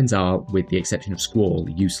 Weapons are, with the exception of Squall,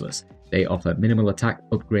 useless. They offer minimal attack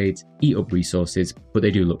upgrades, eat up resources, but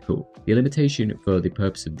they do look cool. The limitation for the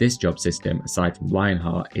purpose of this job system, aside from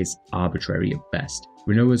Lionheart, is arbitrary at best.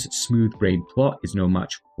 Rinoa's smooth-brained plot is no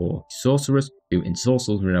match for Sorceress, who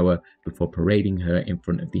ensorcels Rinoa before parading her in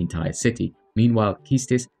front of the entire city. Meanwhile,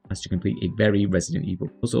 Quistis has to complete a very Resident Evil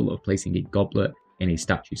puzzle of placing a goblet in a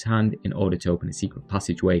statue's hand in order to open a secret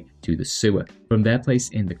passageway to the sewer. From their place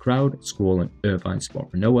in the crowd, Squall and Irvine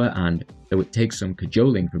spot Rinoa, and though it takes some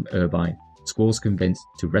cajoling from Irvine, Squall's convinced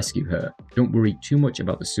to rescue her. Don't worry too much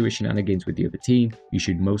about the sewer shenanigans with the other team. You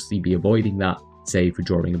should mostly be avoiding that, save for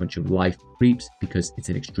drawing a bunch of life creeps, because it's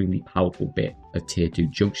an extremely powerful bit of tier 2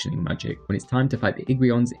 junctioning magic. When it's time to fight the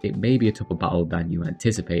Igrions, it may be a tougher battle than you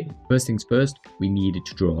anticipated. First things first, we needed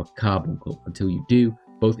to draw a carbuncle. Until you do,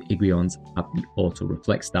 both Igrions have the auto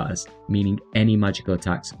reflect status, meaning any magical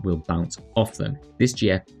attacks will bounce off them. This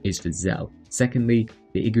GF is for Zell. Secondly,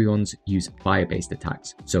 the Igrions use fire-based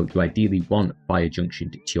attacks, so you ideally want fire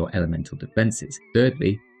junctioned to your elemental defenses.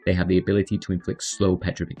 Thirdly, they have the ability to inflict slow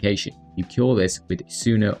petrification. You cure this with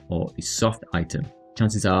Suna or the soft item.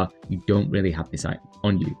 Chances are you don't really have this item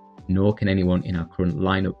on you. nor can anyone in our current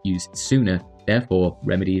lineup use it sooner, therefore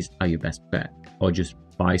remedies are your best bet, or just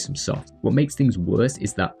buy some soft. What makes things worse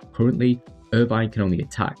is that currently Irvine can only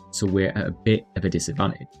attack, so we're at a bit of a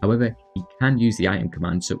disadvantage. However, he can use the item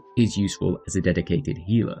command, so is useful as a dedicated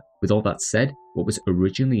healer. With all that said, what was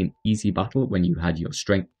originally an easy battle when you had your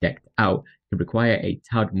strength decked out can require a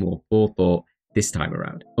tad more forethought this time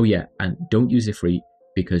around. Oh yeah, and don't use a free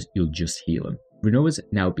because you'll just heal him. Rinoa's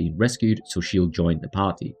now been rescued, so she'll join the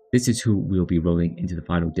party. This is who we'll be rolling into the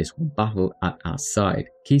final Disc 1 battle at our side.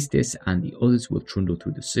 Quistis and the others will trundle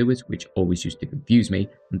through the sewers, which always used to confuse me,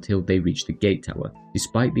 until they reach the gate tower.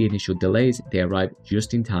 Despite the initial delays, they arrive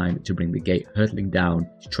just in time to bring the gate hurtling down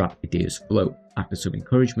to trap Idaea's flow. After some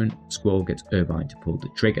encouragement, Squall gets Irvine to pull the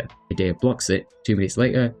trigger. Idaea blocks it. 2 minutes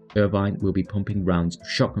later, Irvine will be pumping rounds of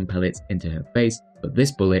shotgun pellets into her face, but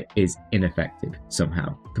this bullet is ineffective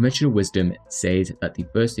somehow. Conventional wisdom says that the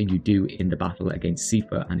first thing you do in the battle against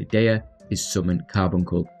Selphie and Idaea is summon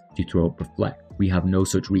Carbuncle to throw up Reflect. We have no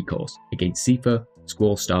such recourse. Against Selphie,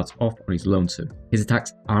 Squall starts off on his lonesome. His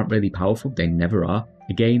attacks aren't really powerful, they never are.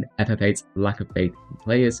 Again, FF8's lack of faith in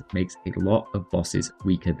players makes a lot of bosses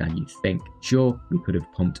weaker than you think. Sure, we could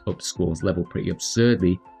have pumped up Squall's level pretty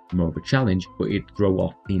absurdly, more of a challenge, but it'd throw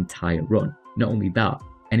off the entire run. Not only that,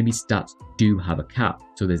 enemy stats do have a cap,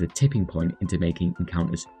 so there's a tipping point into making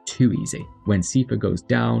encounters too easy. When Selphie goes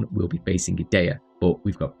down, we'll be facing Idaea, but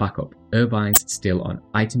we've got backup. Irvine's still on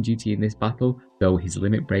item duty in this battle, though his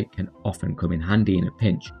limit break can often come in handy in a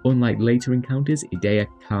pinch. Unlike later encounters, Idaea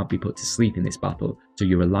can't be put to sleep in this battle, so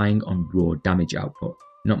you're relying on raw damage output.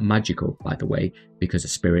 Not magical, by the way, because the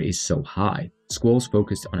spirit is so high. Squall's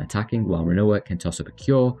focused on attacking, while Rinoa can toss up a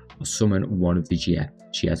cure or summon one of the GF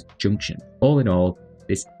she has junction. All in all,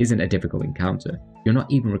 this isn't a difficult encounter. You're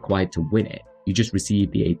not even required to win it, you just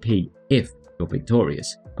receive the AP if you're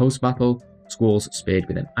victorious. Post-battle, Squall's speared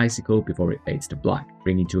with an icicle before it fades to black,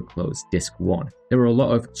 bringing to a close Disc 1. There were a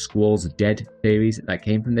lot of Squall's dead theories that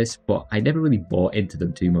came from this, but I never really bought into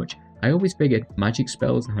them too much. I always figured magic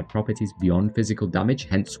spells had properties beyond physical damage,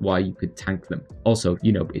 hence why you could tank them. Also,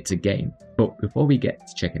 you know, it's a game. But before we get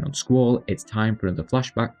to checking on Squall, it's time for another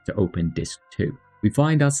flashback to open Disc 2. We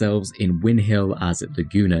find ourselves in Winhill as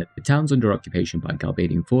Laguna. The town's under occupation by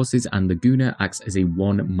Galbadian forces, and Laguna acts as a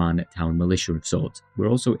one-man town militia of sorts. We're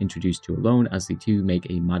also introduced to Alone as the two make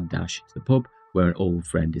a mad dash to the pub, where an old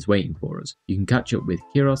friend is waiting for us. You can catch up with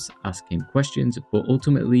Kiros, ask him questions, but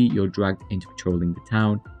ultimately you're dragged into patrolling the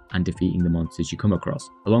town and defeating the monsters you come across.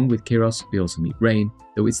 Along with Kiros, we also meet Rain,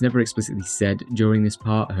 though it's never explicitly said during this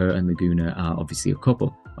part, her and Laguna are obviously a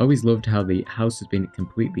couple. I always loved how the house has been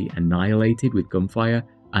completely annihilated with gunfire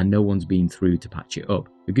and no one's been through to patch it up.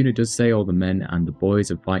 Laguna does say all the men and the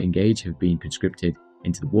boys of Fighting Age have been conscripted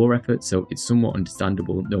into the war effort, so it's somewhat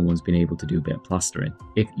understandable no one's been able to do a bit of plastering.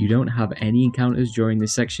 If you don't have any encounters during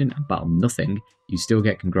this section and battle nothing, you still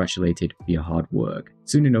get congratulated for your hard work.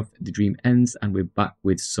 Soon enough, the dream ends and we're back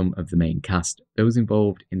with some of the main cast. Those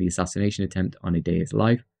involved in the assassination attempt on Idaea's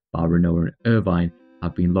life, bar Rinoa and Irvine,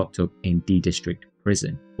 have been locked up in D District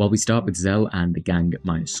Prison. While we start with Zell and the gang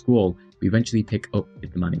minus Squall, we eventually pick up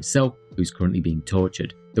with the man himself, who's currently being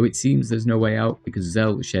tortured. Though it seems there's no way out because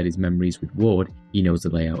Zell shared his memories with Ward, he knows the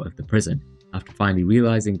layout of the prison. After finally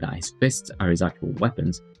realizing that his fists are his actual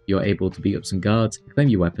weapons, you're able to beat up some guards, claim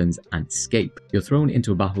your weapons, and escape. You're thrown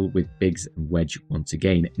into a battle with Biggs and Wedge once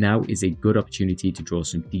again. Now is a good opportunity to draw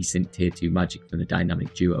some decent tier 2 magic from the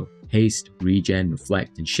dynamic duo. Haste, Regen,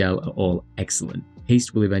 Reflect, and Shell are all excellent.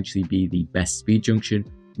 Haste will eventually be the best speed junction,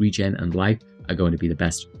 Regen and Life are going to be the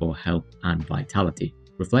best for health and vitality.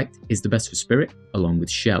 Reflect is the best for spirit, along with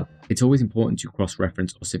Shell. It's always important to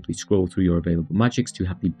cross-reference or simply scroll through your available magics to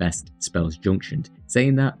have the best spells junctioned.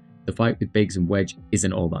 Saying that, the fight with Biggs and Wedge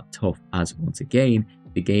isn't all that tough, as once again,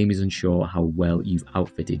 the game is unsure how well you've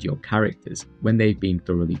outfitted your characters. When they've been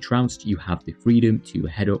thoroughly trounced, you have the freedom to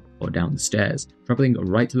head up or down the stairs. Travelling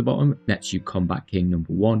right to the bottom nets you Combat King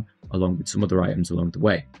number 1, along with some other items along the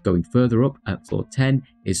way. Going further up at floor 10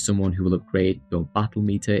 is someone who will upgrade your battle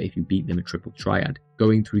meter if you beat them a triple triad.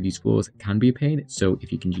 Going through these floors can be a pain, so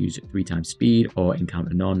if you can use 3 times speed or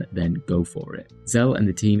encounter none, then go for it. Zell and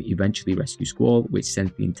the team eventually rescue Squall, which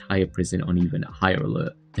sends the entire prison on even a higher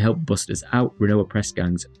alert. To help bust us out, Rinoa press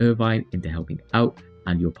gangs Irvine into helping out,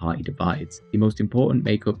 and your party divides. The most important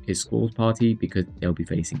makeup is Squall's party because they'll be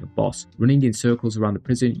facing a boss. Running in circles around the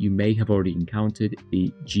prison, you may have already encountered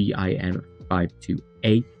the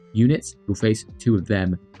GIM52A units. You'll face 2 of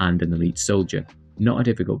them and an elite soldier. Not a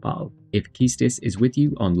difficult battle. If Quistis is with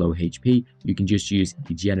you on low HP, you can just use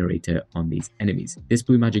the generator on these enemies. This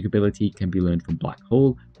blue magic ability can be learned from Black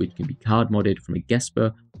Hole, which can be card modded from a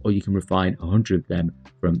Gesper, or you can refine 100 of them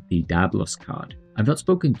from the Diablos card. I've not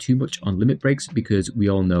spoken too much on limit breaks because we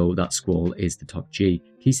all know that Squall is the top G.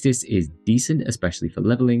 Quistis is decent, especially for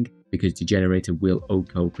leveling, because Degenerator will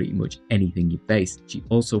OHKO pretty much anything you face. She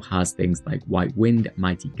also has things like White Wind,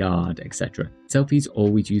 Mighty Guard, etc. Selphie is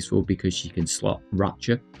always useful because she can slot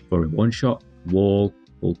Rapture for a one-shot, Wall,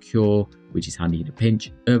 Full Cure, which is handy in a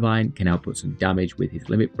pinch. Irvine can output some damage with his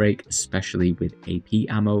limit break, especially with AP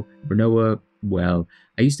ammo. Rinoa, well,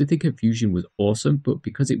 I used to think her fusion was awesome, but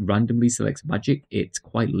because it randomly selects magic, it's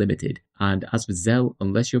quite limited. And as for Zell,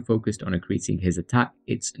 unless you're focused on increasing his attack,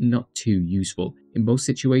 it's not too useful. In most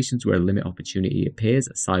situations where a limit opportunity appears,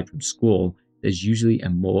 aside from Squall, there's usually a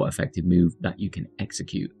more effective move that you can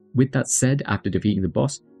execute. With that said, after defeating the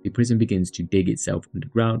boss, the prison begins to dig itself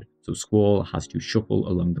underground, so Squall has to shuffle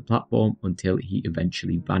along the platform until he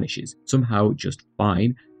eventually vanishes. Somehow, just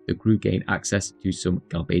fine, the crew gain access to some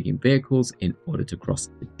Galbadian vehicles in order to cross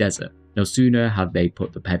the desert. No sooner have they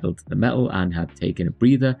put the pedal to the metal and have taken a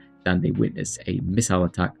breather than they witness a missile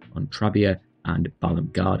attack on Trabia and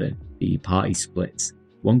Balamb Garden. The party splits.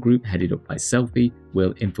 One group, headed up by Selphie,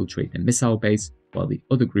 will infiltrate the missile base, while the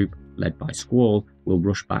other group, led by Squall, will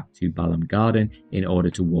rush back to Balamb Garden in order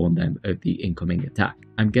to warn them of the incoming attack.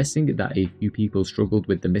 I'm guessing that a few people struggled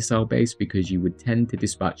with the missile base because you would tend to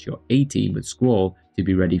dispatch your A-team with Squall to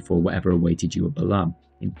be ready for whatever awaited you at Balamb.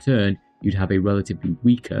 In turn, you'd have a relatively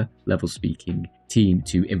weaker, level speaking, team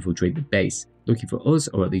to infiltrate the base. Lucky for us,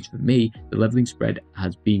 or at least for me, the leveling spread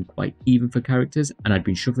has been quite even for characters, and I'd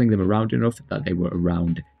been shuffling them around enough that they were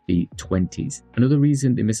around the 20s. Another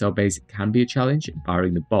reason the missile base can be a challenge,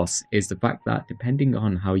 barring the boss, is the fact that depending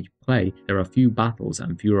on how you play, there are few battles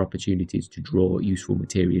and fewer opportunities to draw useful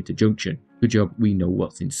materia to junction. Good job we know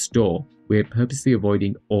what's in store. We're purposely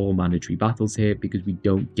avoiding all mandatory battles here because we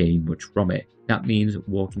don't gain much from it. That means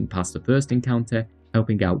walking past the first encounter,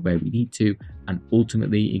 helping out where we need to, and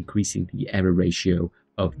ultimately increasing the error ratio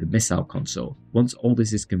of the missile console. Once all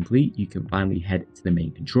this is complete, you can finally head to the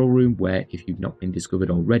main control room where, if you've not been discovered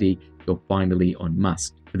already, you're finally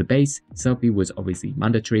unmasked. For the base, Selphie was obviously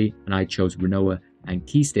mandatory, and I chose Rinoa and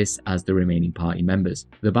Quistis as the remaining party members.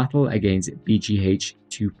 For the battle against BGH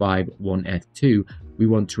 251F2, we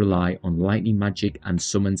want to rely on lightning magic and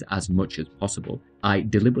summons as much as possible. I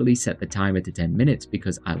deliberately set the timer to 10 minutes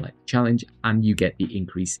because I like the challenge and you get the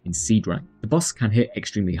increase in seed rank. The boss can hit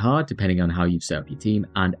extremely hard depending on how you've set up your team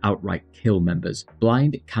and outright kill members.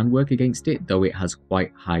 Blind can work against it, though it has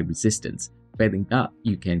quite high resistance. Failing that,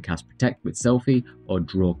 you can cast Protect with Selphie or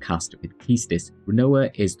draw cast with Quistis.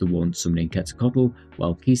 Rinoa is the one summoning Quetzalcoatl,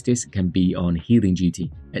 while Quistis can be on healing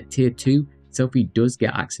duty. At tier 2, Selphie does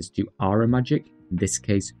get access to Aura magic, in this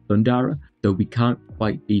case Thundara, though we can't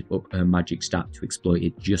quite beef up her magic stat to exploit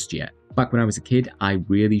it just yet. Back when I was a kid, I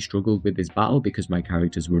really struggled with this battle because my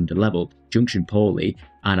characters were underleveled, junctioned poorly,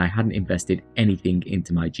 and I hadn't invested anything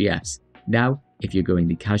into my GFs. Now, if you're going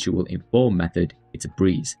the casual informed method, it's a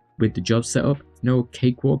breeze. With the job set up, it's no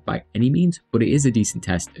cakewalk by any means, but it is a decent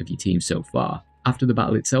test of your team so far. After the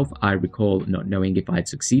battle itself, I recall not knowing if I had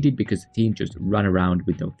succeeded because the team just ran around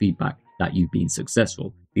with no feedback that you've been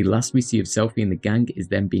successful. The last we see of Selphie and the gang is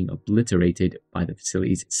them being obliterated by the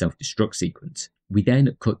facility's self-destruct sequence. We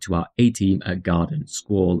then cut to our A-team at Garden,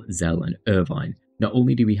 Squall, Zell and Irvine. Not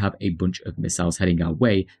only do we have a bunch of missiles heading our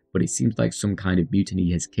way, but it seems like some kind of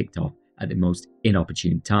mutiny has kicked off at the most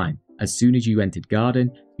inopportune time. As soon as you entered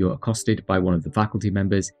Garden, you're accosted by one of the faculty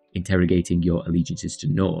members interrogating your allegiances to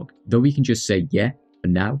Norg. Though we can just say yeah for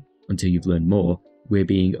now until you've learned more, we're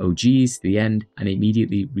being OGs to the end and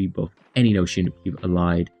immediately rebuff any notion you've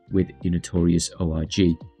allied with the notorious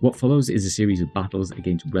ORG. What follows is a series of battles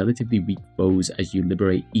against relatively weak foes as you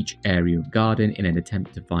liberate each area of Garden in an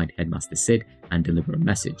attempt to find Headmaster Sid and deliver a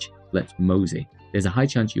message. Let's mosey. There's a high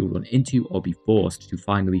chance you'll run into or be forced to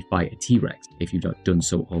finally fight a T-Rex if you've not done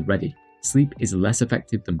so already. Sleep is less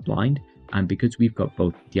effective than Blind, and because we've got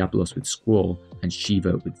both Diablos with Squall and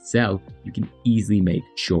Shiva with Zell, you can easily make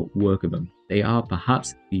short work of them. They are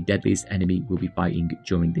perhaps the deadliest enemy we'll be fighting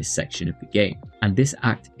during this section of the game. And this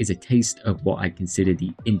act is a taste of what I consider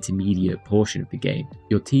the intermediate portion of the game.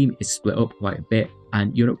 Your team is split up quite a bit,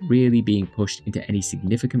 and you're not really being pushed into any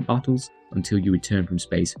significant battles until you return from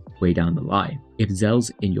space way down the line. If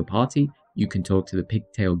Zell's in your party, you can talk to the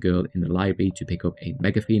pigtail girl in the library to pick up a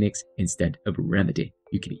Mega Phoenix instead of a Remedy.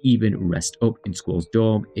 You can even rest up in Squall's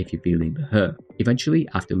dorm if you're feeling the hurt. Eventually,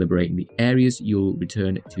 after liberating the areas, you'll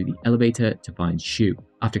return to the elevator to find Shu.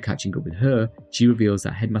 After catching up with her, she reveals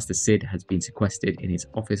that Headmaster Sid has been sequestered in his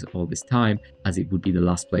office all this time, as it would be the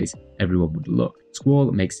last place everyone would look.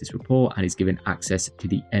 Squall makes this report and is given access to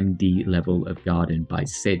the MD level of Garden by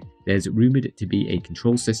Sid. There's rumoured to be a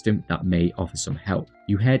control system that may offer some help.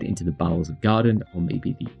 You head into the bowels of Garden, or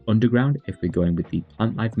maybe the underground if we're going with the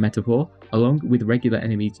plant life metaphor. Along with regular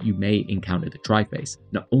enemies, you may encounter the Triface.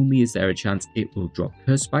 Not only is there a chance it will drop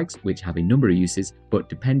curse spikes, which have a number of uses, but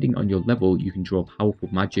depending on your level, you can draw powerful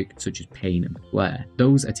magic such as Pain and Flare.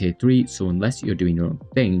 Those are tier 3, so unless you're doing your own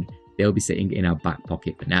thing, they'll be sitting in our back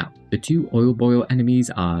pocket for now. The 2 oil boil enemies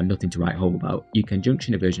are nothing to write home about. You can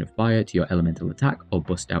junction a version of fire to your elemental attack or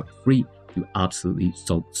bust out a free to absolutely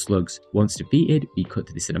salt slugs. Once defeated, we cut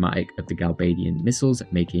to the cinematic of the Galbadian missiles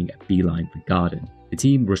making a beeline for Garden. The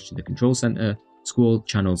team rush to the control center. Squall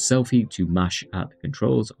channels Selphie to mash at the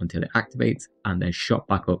controls until it activates, and then shot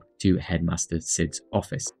back up to Headmaster Sid's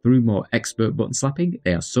office. Through more expert button slapping,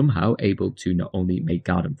 they are somehow able to not only make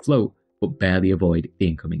Garden float, but barely avoid the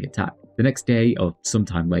incoming attack. The next day, or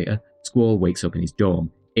sometime later, Squall wakes up in his dorm.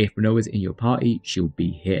 If Rinoa's in your party, she'll be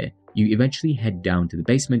here. You eventually head down to the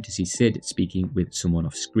basement to see Sid speaking with someone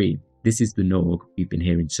off screen. This is the Norg we've been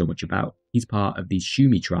hearing so much about. He's part of the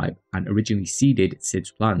Shumi tribe and originally seeded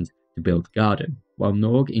Sid's plans to build Garden. While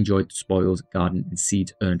Norg enjoyed the spoils Garden and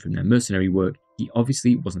seeds earned from their mercenary work, he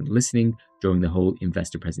obviously wasn't listening during the whole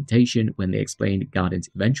investor presentation when they explained Garden's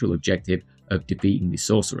eventual objective of defeating the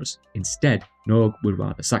sorceress. Instead, Norg would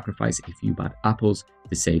rather sacrifice a few bad apples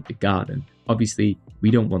to save the Garden. Obviously, we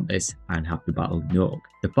don't want this and have to battle Norg.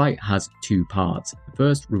 The fight has 2 parts. The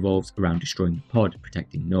first revolves around destroying the pod,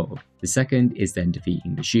 protecting Norg. The second is then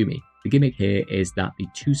defeating the Shumi. The gimmick here is that the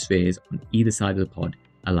 2 spheres on either side of the pod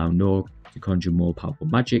allow Norg to conjure more powerful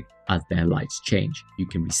magic as their lights change. You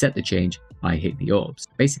can reset the change by hitting the orbs.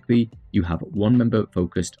 Basically, you have one member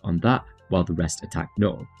focused on that while the rest attack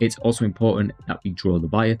Norg. It's also important that we draw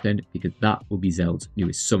Leviathan because that will be Zell's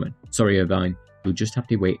newest summon. Sorry Irvine, you'll just have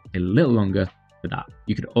to wait a little longer for that.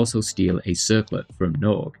 You could also steal a circlet from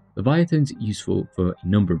Norg. Leviathan's useful for a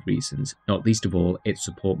number of reasons, not least of all its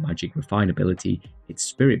support magic refinability, its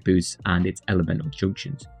spirit boosts, and its elemental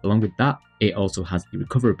junctions. Along with that, it also has the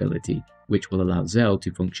recoverability, which will allow Zell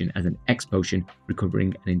to function as an X potion,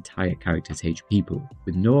 recovering an entire character's HP pool.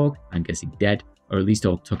 With Norg, I'm guessing dead, or at least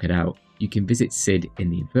all tuck it out, you can visit Sid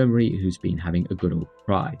in the infirmary who's been having a good old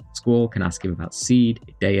cry. Squall can ask him about Seed,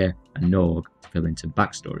 Idea, and Norg to fill in some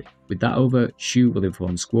backstory. With that over, Shu will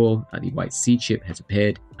inform Squall that the White Seed ship has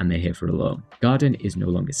appeared and they're here for a loan. Garden is no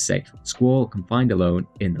longer safe. Squall can find Alone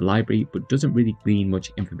in the library but doesn't really glean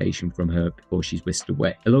much information from her before she's whisked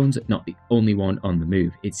away. Alone's not the only one on the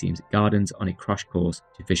move. It seems Garden's on a crash course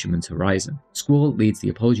to Fisherman's Horizon. Squall leads the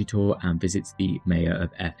apology tour and visits the mayor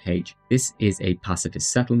of FH. This is a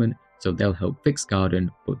pacifist settlement, so they'll help fix Garden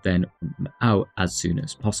but then want them out as soon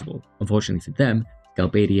as possible. Unfortunately for them,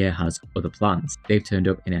 Galbadia has other plans. They've turned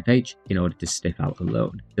up in FH in order to sniff out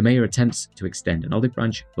Alone. The mayor attempts to extend an olive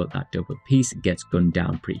branch, but that dope of peace gets gunned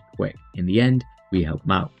down pretty quick. In the end, we help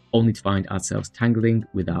them out, only to find ourselves tangling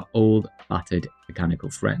with our old, battered mechanical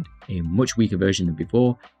friend. A much weaker version than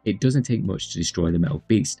before, it doesn't take much to destroy the metal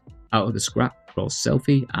beast. Out of the scrap crawls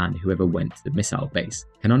Selphie and whoever went to the missile base.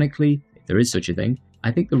 Canonically, if there is such a thing,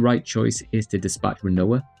 I think the right choice is to dispatch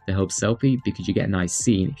Rinoa to help Selphie because you get a nice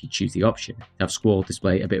scene if you choose the option, to have Squall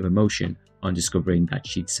display a bit of emotion on discovering that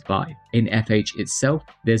she'd survive. In FH itself,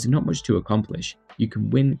 there's not much to accomplish. You can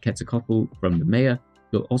win Quetzalcoatl from the mayor.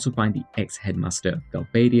 You'll also find the ex-headmaster of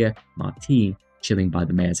Galbadia, Martin, chilling by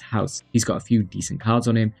the mayor's house. He's got a few decent cards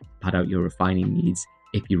on him to pad out your refining needs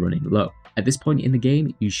if you're running low. At this point in the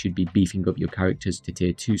game, you should be beefing up your characters to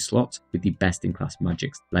tier 2 slots with the best in class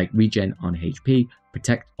magics, like Regen on HP,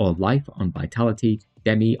 Protect or Life on Vitality,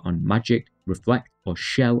 Demi on Magic, Reflect or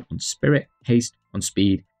Shell on Spirit, Haste on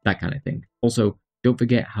Speed, that kind of thing. Also, don't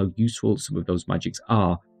forget how useful some of those magics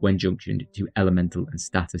are when junctioned to elemental and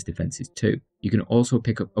status defenses too. You can also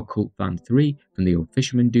pick up Occult Fan 3 from the old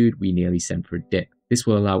fisherman dude we nearly sent for a dip. This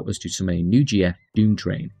will allow us to summon a new GF,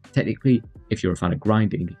 Doomtrain. Technically, if you're a fan of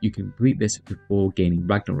grinding, you can complete this before gaining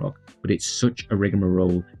Ragnarok, but it's such a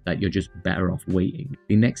rigmarole that you're just better off waiting.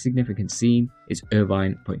 The next significant scene is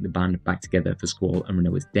Irvine putting the band back together for Squall and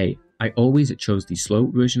Rinoa's date. I always chose the slow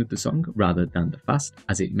version of the song rather than the fast,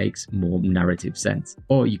 as it makes more narrative sense.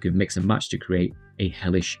 Or you can mix and match to create a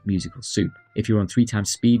hellish musical soup. If you're on 3x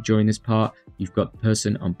speed during this part, you've got the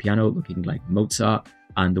person on piano looking like Mozart,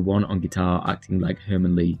 and the one on guitar acting like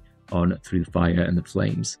Herman Lee on through the fire and the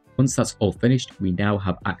flames. Once that's all finished, we now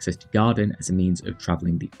have access to Garden as a means of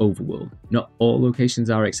travelling the overworld. Not all locations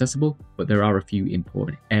are accessible, but there are a few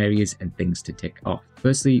important areas and things to tick off.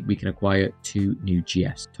 Firstly, we can acquire 2 new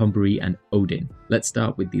GFs, Tonberry and Odin. Let's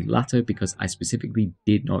start with the latter because I specifically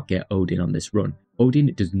did not get Odin on this run.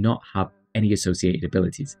 Odin does not have any associated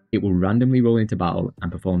abilities. It will randomly roll into battle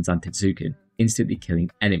and perform Zantetsuken, instantly killing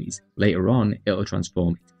enemies. Later on, it'll transform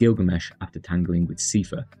into Gilgamesh after tangling with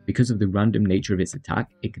Sifa. Because of the random nature of its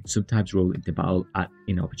attack, it can sometimes roll into battle at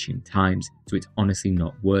inopportune times, so it's honestly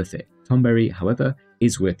not worth it. Tonberry, however,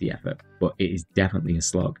 is worth the effort, but it is definitely a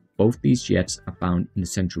slog. Both these GFs are found in the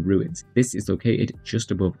central ruins. This is located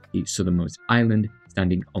just above the southernmost island,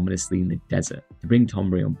 standing ominously in the desert. To bring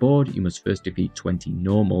Tonberry on board, you must first defeat 20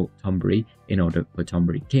 normal Tonberry in order for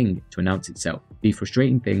Tonberry King to announce itself. The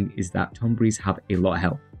frustrating thing is that Tonberries have a lot of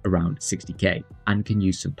health, around 60k, and can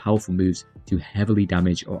use some powerful moves to heavily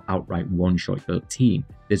damage or outright one-shot your team.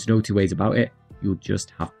 There's no two ways about it, you'll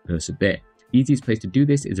just have to persevere. The easiest place to do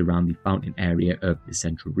this is around the fountain area of the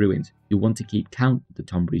central ruins. You'll want to keep count of the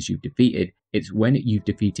Tonberries you've defeated. It's when you've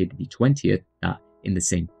defeated the 20th that, in the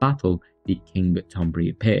same battle, the King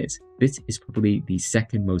Tonberry appears. This is probably the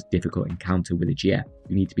second most difficult encounter with a GF.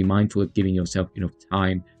 You need to be mindful of giving yourself enough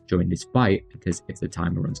time during this fight, because if the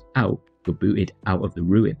timer runs out, you're booted out of the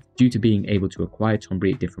ruin. Due to being able to acquire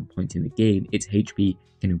Tonberry at different points in the game, its HP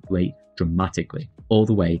can inflate dramatically, all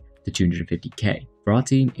the way to 250k. For our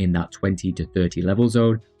team in that 20 to 30 level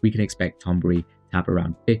zone, we can expect Tonberry to have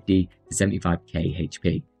around 50 to 75k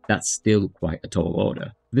HP. That's still quite a tall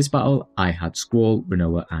order. For this battle, I had Squall,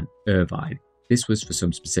 Rinoa and Irvine. This was for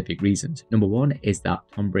some specific reasons. Number one is that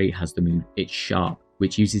Tonberry has the move It's Sharp,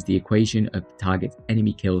 which uses the equation of the target's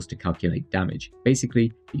enemy kills to calculate damage.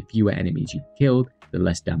 Basically, the fewer enemies you've killed, the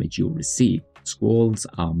less damage you'll receive. Squalls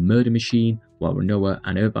are Murder Machine, while Rinoa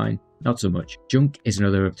and Irvine, not so much. Junk is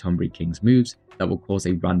another of Tonberry King's moves that will cause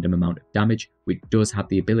a random amount of damage, which does have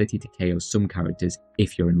the ability to KO some characters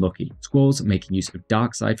if you're unlucky. Squall's making use of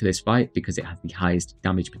Dark Side for this fight because it has the highest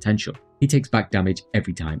damage potential. He takes back damage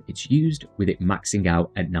every time it's used, with it maxing out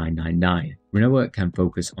at 999. Rinoa can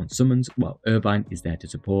focus on summons, while Irvine is there to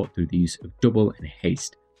support through the use of double and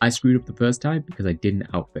haste. I screwed up the first time because I didn't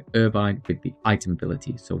outfit Irvine with the item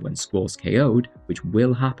ability, so when Squall's KO'd, which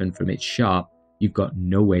will happen from It's Sharp, you've got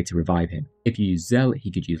no way to revive him. If you use Zell, he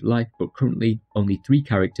could use life, but currently only 3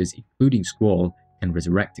 characters, including Squall, can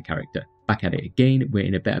resurrect a character. Back at it again, we're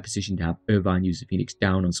in a better position to have Irvine use the Phoenix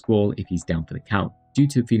Down on Squall if he's down for the count. Due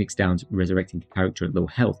to Phoenix Down's resurrecting a character at low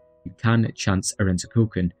health, you can chance a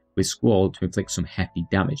Rensakuken with Squall to inflict some hefty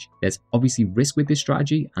damage. There's obviously risk with this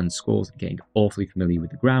strategy, and Squall's getting awfully familiar with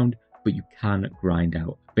the ground, but you can grind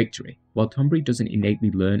out a victory. While Tonberry doesn't innately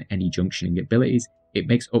learn any junctioning abilities, it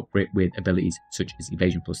makes up for it with abilities such as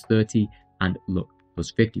Evasion plus 30 and Luck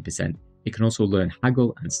plus 50%. It can also learn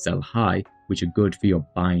Haggle and Sell High, which are good for your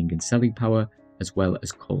buying and selling power, as well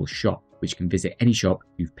as Call Shop, which can visit any shop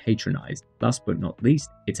you've patronized. Last but not least,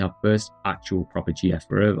 it's our first actual proper GF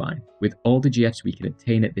for Irvine. With all the GFs we can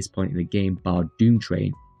obtain at this point in the game bar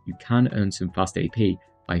Doomtrain, you can earn some fast AP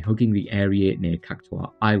by hugging the area near Cactuar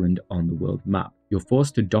Island on the world map. You're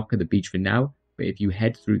forced to dock at the beach for now, but if you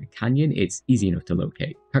head through the canyon, it's easy enough to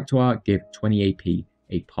locate. Cactuar give 20 AP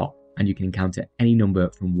a pop, and you can encounter any number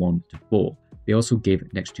from 1 to 4. They also give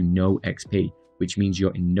next to no XP, which means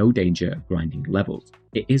you're in no danger of grinding levels.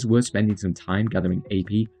 It is worth spending some time gathering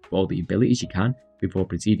AP for all the abilities you can before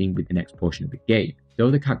proceeding with the next portion of the game. Though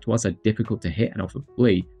the Cactuars are difficult to hit and offer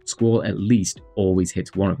flee, Squall at least always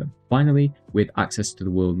hits one of them. Finally, with access to the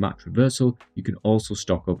world map traversal, you can also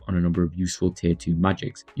stock up on a number of useful tier 2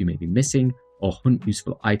 magics you may be missing, or hunt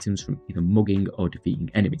useful items from either mugging or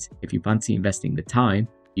defeating enemies. If you fancy investing the time,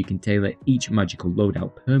 you can tailor each magical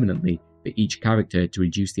loadout permanently for each character to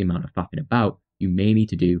reduce the amount of faffing about you may need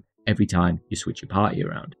to do every time you switch your party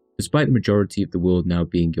around. Despite the majority of the world now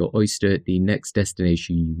being your oyster, the next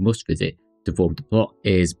destination you must visit to form the plot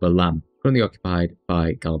is Balamb. Currently occupied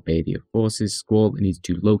by Galbadia forces, Squall needs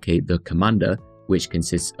to locate the commander, which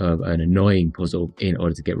consists of an annoying puzzle in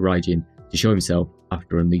order to get Raijin to show himself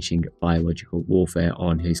after unleashing biological warfare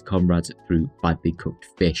on his comrades through badly cooked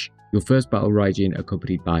fish. You'll first battle Raijin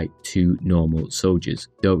accompanied by 2 normal soldiers.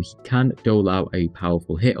 Though he can dole out a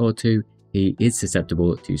powerful hit or two, he is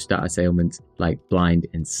susceptible to status ailments like blind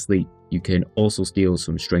and sleep. You can also steal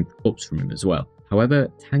some strength ups from him as well. However,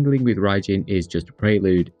 tangling with Raijin is just a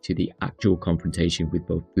prelude to the actual confrontation with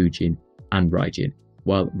both Fujin and Raijin.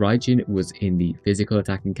 While Raijin was in the physical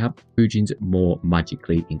attacking camp, Fujin's more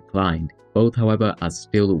magically inclined. Both, however, are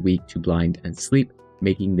still weak to blind and sleep,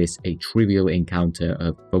 making this a trivial encounter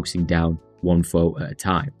of focusing down one foe at a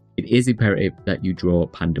time. It is imperative that you draw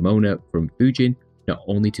Pandemona from Fujin, not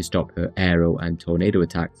only to stop her aero and tornado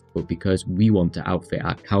attacks, but because we want to outfit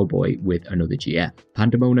our cowboy with another GF.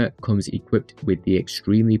 Pandemona comes equipped with the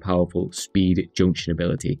extremely powerful Speed Junction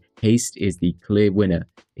ability. Haste is the clear winner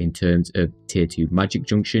in terms of tier 2 magic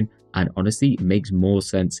junction, and honestly makes more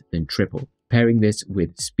sense than triple. Pairing this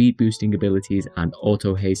with speed boosting abilities and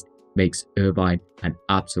auto haste makes Irvine an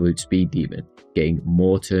absolute speed demon, getting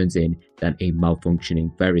more turns in than a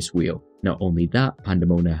malfunctioning Ferris wheel. Not only that,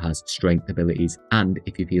 Pandemona has strength abilities, and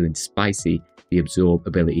if you're feeling spicy, the absorb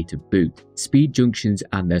ability to boot. Speed junctions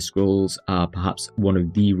and their scrolls are perhaps one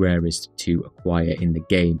of the rarest to acquire in the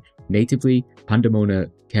game. Natively, Pandemona,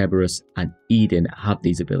 Kerberos and Eden have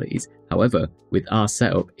these abilities. However, with our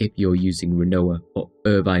setup, if you're using Rinoa or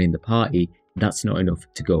Irvine in the party, that's not enough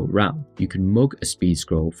to go around. You can mug a speed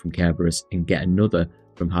scroll from Kerberos and get another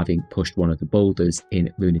from having pushed one of the boulders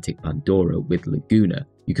in Lunatic Pandora with Laguna.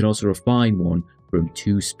 You can also refine one from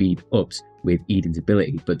 2 speed ups with Eden's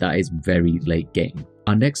ability, but that is very late game.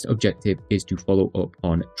 Our next objective is to follow up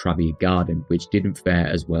on Trabia Garden, which didn't fare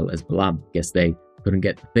as well as Balamb. Guess they couldn't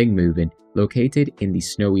get the thing moving. Located in the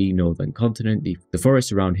snowy northern continent, the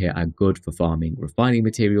forests around here are good for farming, refining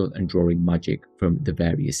materials and drawing magic from the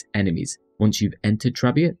various enemies. Once you've entered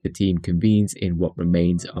Trabia, the team convenes in what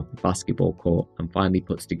remains of the basketball court and finally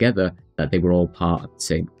puts together that they were all part of the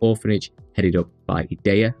same orphanage, headed up by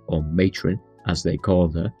Idea, or Matron as they call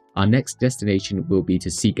her. Our next destination will be to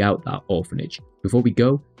seek out that orphanage. Before we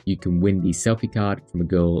go, you can win the Selphie card from a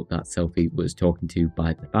girl that Selphie was talking to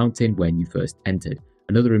by the fountain when you first entered.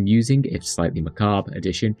 Another amusing, if slightly macabre,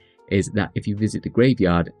 addition is that if you visit the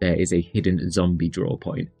graveyard, there is a hidden zombie draw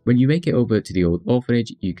point. When you make it over to the old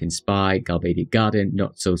orphanage, you can spy Galbadia Garden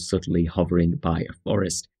not so subtly hovering by a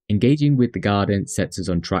forest. Engaging with the garden sets us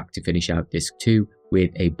on track to finish out Disc 2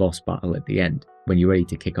 with a boss battle at the end. When you're ready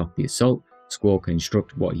to kick off the assault, Squall can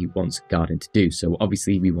instruct what he wants Garden to do, so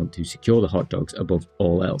obviously we want to secure the hot dogs above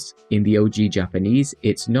all else. In the OG Japanese,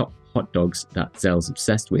 it's not hot dogs that Zell's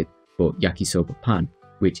obsessed with, but yakisoba pan,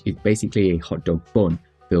 which is basically a hot dog bun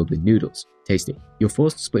filled with noodles. Tasty. You're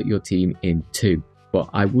forced to split your team in 2, but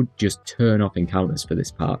I would just turn off encounters for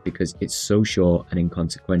this part because it's so short and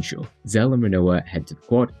inconsequential. Zell and Rinoa head to the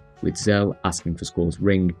quad, with Zell asking for Squall's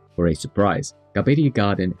ring for a surprise. Galbadia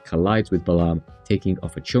Garden collides with Balamb, taking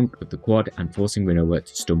off a chunk of the quad and forcing Rinoa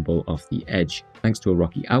to stumble off the edge. Thanks to a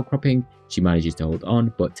rocky outcropping, she manages to hold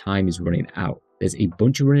on, but time is running out. There's a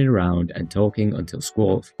bunch of running around and talking until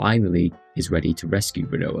Squall finally is ready to rescue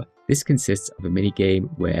Rinoa. This consists of a minigame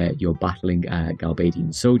where you're battling a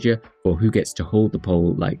Galbadian soldier for who gets to hold the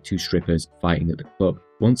pole like 2 strippers fighting at the club.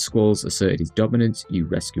 Once Squall's asserted his dominance, you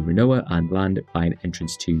rescue Rinoa and land by an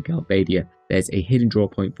entrance to Galbadia. There's a hidden draw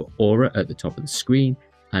point for Aura at the top of the screen,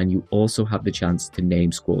 and you also have the chance to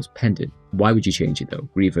name Squall's pendant. Why would you change it though?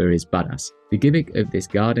 Griever is badass. The gimmick of this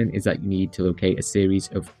garden is that you need to locate a series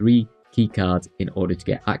of 3 key cards in order to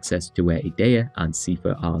get access to where Idea and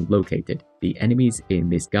Sifa are located. The enemies in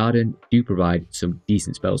this garden do provide some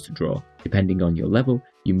decent spells to draw. Depending on your level,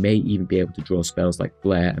 you may even be able to draw spells like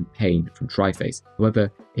Flare and Pain from Triface.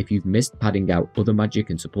 However, if you've missed padding out other magic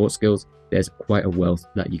and support skills, there's quite a wealth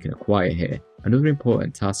that you can acquire here. Another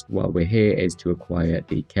important task while we're here is to acquire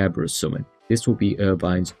the Kerberos summon. This will be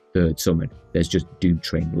Irvine's 3rd summon. There's just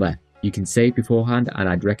Doomtrain left. You can save beforehand, and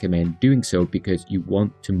I'd recommend doing so because you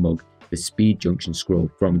want to mug the Speed Junction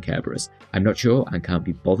scroll from Kerberos. I'm not sure and can't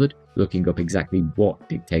be bothered looking up exactly what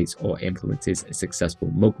dictates or influences a successful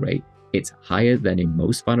mug rate. It's higher than in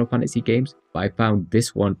most Final Fantasy games, but I found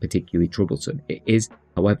this one particularly troublesome. It is,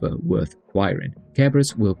 however, worth acquiring.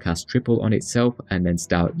 Kerberos will cast triple on itself and then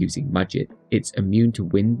start using magic. It's immune to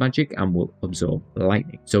wind magic and will absorb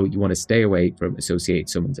lightning, so you want to stay away from associated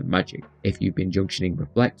summons of magic. If you've been junctioning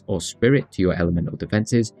Reflect or Spirit to your elemental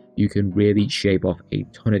defenses, you can really shave off a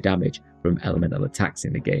ton of damage from elemental attacks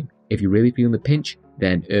in the game. If you're really feeling the pinch,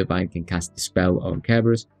 then Irvine can cast Dispel on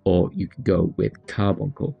Kerberos, or you can go with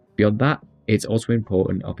Carbuncle. Beyond that, it's also an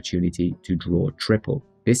important opportunity to draw triple.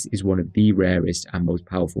 This is one of the rarest and most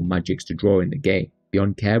powerful magics to draw in the game.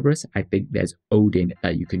 Beyond Kerberos, I think there's Odin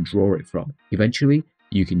that you can draw it from. Eventually,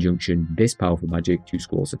 you can junction this powerful magic to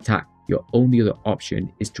Squall's attack. Your only other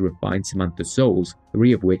option is to refine Samantha's souls,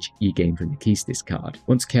 3 of which you gain from the Quistis card.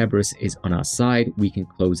 Once Kerberos is on our side, we can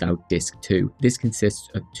close out Disc 2. This consists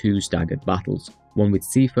of 2 staggered battles, one with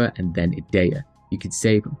Sifa and then Idea. you can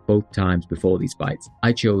save both times before these fights.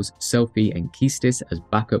 I chose Selphie and Quistis as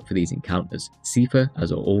backup for these encounters. Selphie,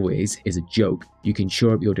 as always, is a joke. You can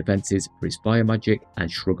shore up your defenses for his fire magic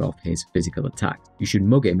and shrug off his physical attacks. You should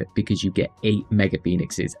mug him because you get 8 Mega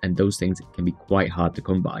Phoenixes, and those things can be quite hard to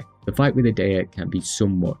come by. The fight with Idea can be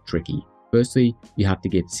somewhat tricky. Firstly, you have to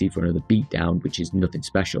give Selphie another beatdown, which is nothing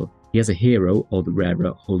special. He has a hero, or the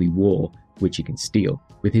rarer Holy War, which you can steal.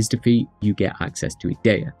 With his defeat, you get access to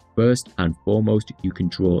Idea. First and foremost, you can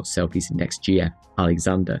draw Selphie's next GF,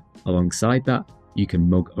 Alexander. Alongside that, you can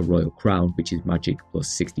mug a Royal Crown, which is magic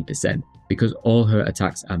plus 60%. Because all her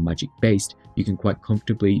attacks are magic based, you can quite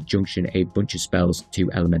comfortably junction a bunch of spells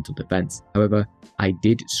to elemental defense. However, I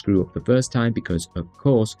did screw up the first time because, of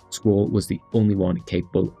course, Squall was the only one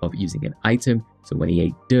capable of using an item, so when he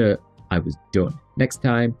ate dirt, I was done. Next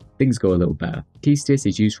time, things go a little better. Quistis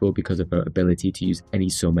is useful because of her ability to use any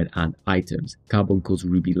summon and items. Carbuncle's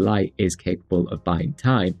Ruby Light is capable of buying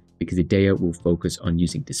time because Idea will focus on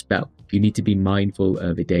using Dispel. You need to be mindful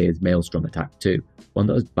of Idea's Maelstrom attack too. One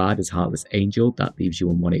not as bad as Heartless Angel that leaves you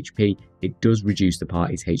on 1 HP, it does reduce the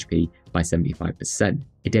party's HP by 75%.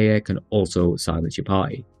 Idea can also silence your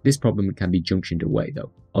party. This problem can be junctioned away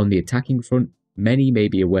though. On the attacking front, many may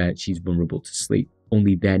be aware she's vulnerable to sleep,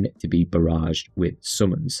 only then to be barraged with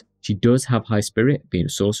summons. She does have high spirit, being a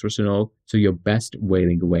sorceress and all, so you're best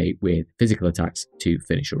wailing away with physical attacks to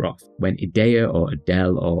finish her off. When Idea or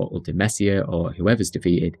Adele or Ultimecia or whoever's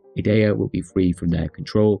defeated, Idea will be free from their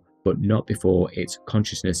control, but not before its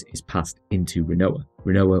consciousness is passed into Rinoa.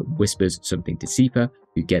 Rinoa whispers something to Selphie,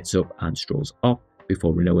 who gets up and strolls off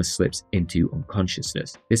before Rinoa slips into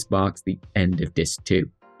unconsciousness. This marks the end of Disc 2.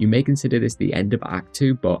 You may consider this the end of Act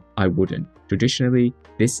 2, but I wouldn't. Traditionally,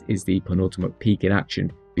 this is the penultimate peak in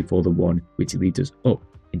action before the one which leads us up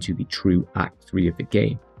into the true Act 3 of the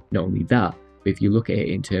game. Not only that, but if you look at it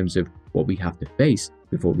in terms of what we have to face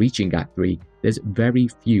before reaching Act 3, there's very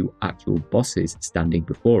few actual bosses standing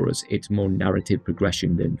before us. It's more narrative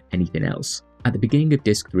progression than anything else. At the beginning of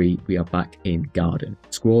Disc 3, we are back in Garden.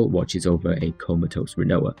 Squall watches over a comatose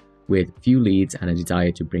Rinoa. With few leads and a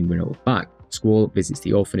desire to bring Rinoa back, Squall visits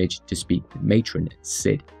the orphanage to speak with Matron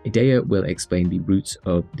Sid. Idea will explain the roots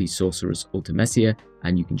of the sorceress Ultimecia,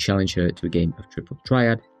 and you can challenge her to a game of Triple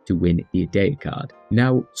Triad to win the Idea card.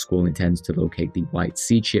 Now, Squall intends to locate the white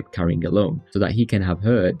seed ship carrying Alone, so that he can have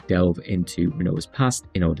her delve into Rinoa's past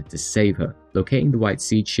in order to save her. Locating the white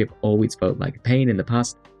seed ship always felt like a pain in the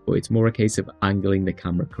past, but it's more a case of angling the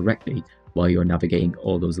camera correctly while you're navigating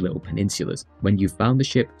all those little peninsulas. When you've found the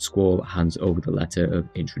ship, Squall hands over the letter of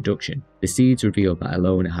introduction. The seeds reveal that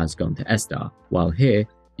Alone has gone to Esthar, while here,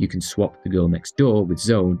 you can swap the girl next door with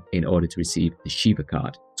Zone in order to receive the Shiva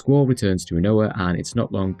card. Squall returns to Rinoa, and it's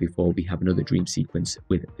not long before we have another dream sequence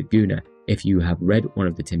with Laguna. If you have read one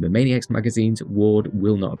of the Timber Maniacs magazines, Ward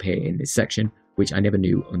will not appear in this section, which I never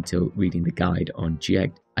knew until reading the guide on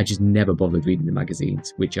Jegged. I just never bothered reading the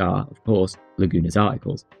magazines, which are, of course, Laguna's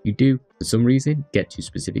articles. You do, for some reason, get to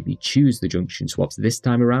specifically choose the junction swaps this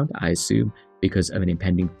time around, I assume, because of an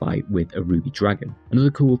impending fight with a ruby dragon.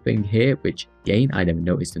 Another cool thing here, which again I never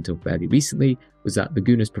noticed until fairly recently, was that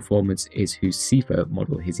Laguna's performance is who Selphie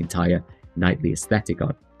modeled his entire knightly aesthetic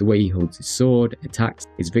on. The way he holds his sword, attacks,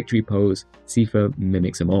 his victory pose, Selphie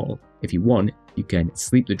mimics them all. If you want, you can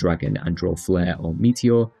sleep the dragon and draw Flare or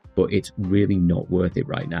Meteor, but it's really not worth it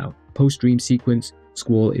right now. Post-dream sequence,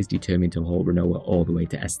 Squall is determined to haul Rinoa all the way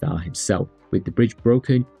to Esthar himself. With the bridge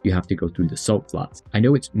broken, you have to go through the salt flats. I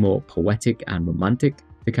know it's more poetic and romantic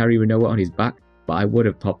to carry Rinoa on his back, but I would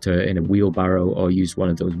have popped her in a wheelbarrow or used one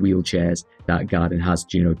of those wheelchairs that Garden has,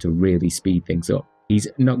 to really speed things up. He's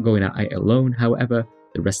not going at it alone, however.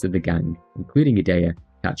 The rest of the gang, including Idea,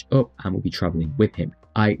 catch up and will be travelling with him.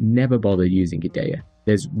 I never bother using Idea.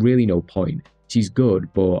 There's really no point. She's good,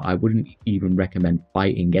 but I wouldn't even recommend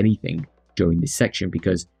fighting anything during this section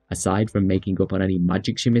because aside from making up on any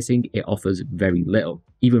magic you're missing, it offers very little.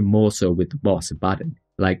 Even more so with the boss Abaddon.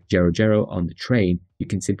 Like Jero on the train, you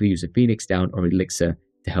can simply use a Phoenix Down or Elixir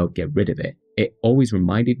to help get rid of it. It always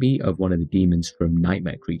reminded me of one of the demons from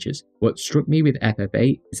Nightmare Creatures. What struck me with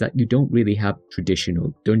FF8 is that you don't really have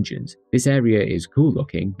traditional dungeons. This area is cool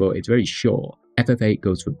looking, but it's very short. FF8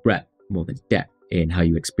 goes for breadth more than depth in how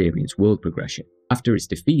you experience world progression. After its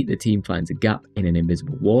defeat, the team finds a gap in an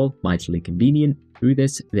invisible wall, mightily convenient, Through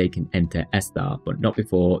this, they can enter Esthar, but not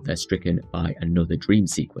before they're stricken by another dream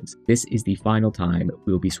sequence. This is the final time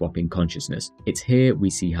we'll be swapping consciousness. It's here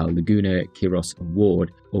we see how Laguna, Kiros and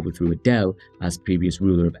Ward overthrew Adele as previous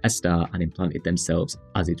ruler of Esthar and implanted themselves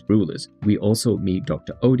as its rulers. We also meet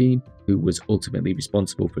Dr. Odin, who was ultimately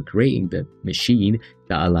responsible for creating the machine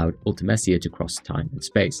that allowed Ultimecia to cross time and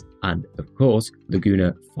space. And of course,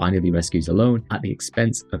 Laguna finally rescues Alone at the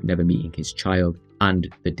expense of never meeting his child and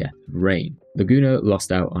the death of Rain. Laguna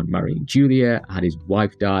lost out on marrying Julia, had his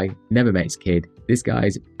wife die, never met his kid. This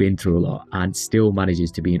guy's been through a lot and still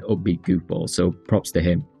manages to be an upbeat goofball, so props to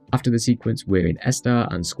him. After the sequence, we're in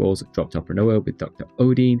Esthar and Squall's dropped off Rinoa with Dr.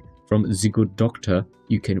 Odin. From the Good Doctor,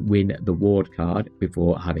 you can win the Ward card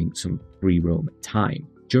before having some free roam time.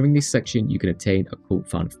 During this section, you can obtain Occult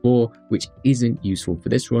Fan 4, which isn't useful for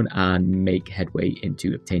this run, and make headway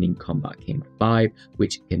into obtaining Combat King 5,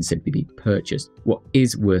 which can simply be purchased. What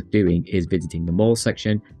is worth doing is visiting the mall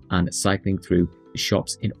section and cycling through the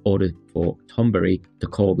shops in order for Tombury to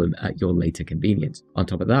call them at your later convenience. On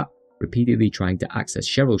top of that, repeatedly trying to access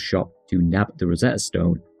Cheryl's shop to nab the Rosetta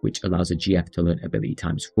Stone, which allows a GF to learn ability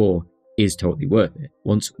 ×4, is totally worth it.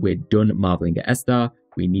 Once we're done marveling at Esthar,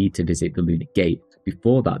 we need to visit the Lunar Gate.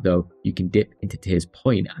 Before that though, you can dip into Tyr's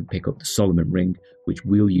Point and pick up the Solomon Ring, which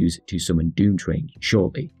we'll use to summon Doomtrain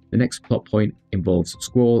shortly. The next plot point involves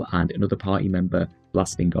Squall and another party member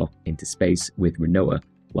blasting off into space with Rinoa,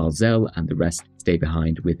 while Zell and the rest stay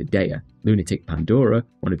behind with Adea. Lunatic Pandora,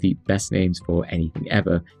 one of the best names for anything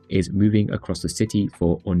ever, is moving across the city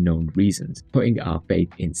for unknown reasons. Putting our faith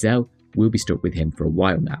in Zell, we'll be stuck with him for a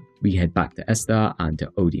while now. We head back to Esthar and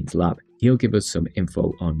to Odin's lab. He'll give us some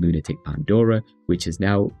info on Lunatic Pandora, which has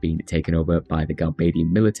now been taken over by the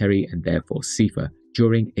Galbadian military and therefore Sifa.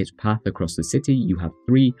 During its path across the city, you have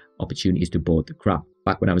 3 opportunities to board the craft.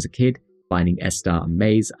 Back when I was a kid, finding Esthar and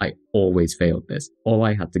Maze, I always failed this. All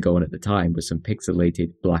I had to go on at the time was some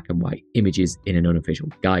pixelated black and white images in an unofficial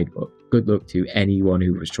guidebook. Good luck to anyone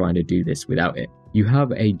who was trying to do this without it. You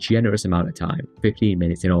have a generous amount of time, 15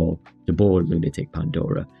 minutes in all, to board Lunatic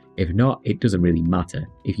Pandora. If not, it doesn't really matter.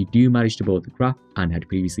 If you do manage to board the craft and had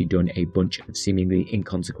previously done a bunch of seemingly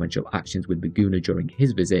inconsequential actions with Laguna during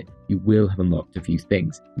his visit, you will have unlocked a few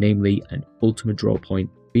things, namely an ultimate draw point,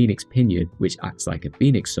 Phoenix Pinion, which acts like a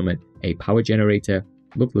Phoenix summon, a power generator,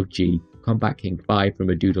 Love G, Combat King 5 from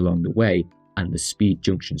a dude along the way, and the Speed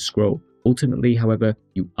Junction Scroll. Ultimately, however,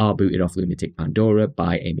 you are booted off Lunatic Pandora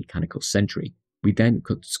by a mechanical sentry. We then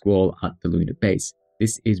cut to Squall at the lunar base.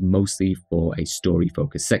 This is mostly for a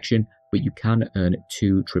story-focused section, but you can earn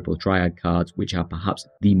 2 triple triad cards, which are perhaps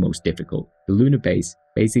the most difficult. The lunar base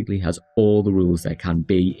basically has all the rules there can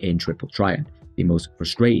be in triple triad, the most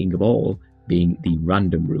frustrating of all being the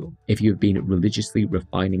random rule. If you have been religiously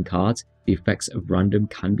refining cards, the effects of random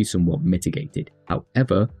can be somewhat mitigated.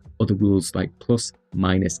 However, other rules like plus,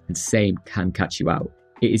 minus, and same can catch you out.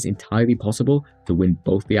 It is entirely possible to win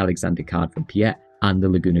both the Alexander card from Piet and the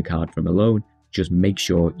Laguna card from Alone. Just make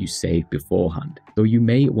sure you save beforehand. Though you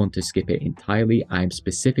may want to skip it entirely, I am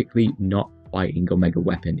specifically not fighting Omega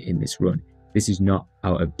Weapon in this run. This is not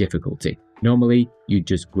out of difficulty. Normally, you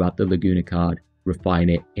just grab the Laguna card, refine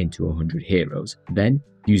it into 100 heroes, then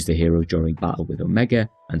use the hero during battle with Omega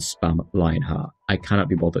and spam Lionheart. I cannot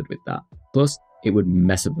be bothered with that. Plus, it would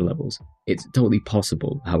mess up the levels. It's totally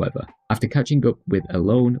possible, however. After catching up with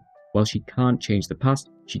Alone, while she can't change the past,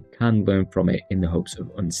 she can learn from it in the hopes of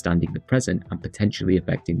understanding the present and potentially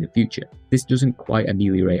affecting the future. This doesn't quite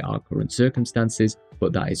ameliorate our current circumstances,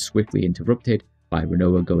 but that is swiftly interrupted by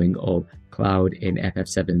Rinoa going all Cloud in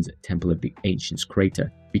FF7's Temple of the Ancients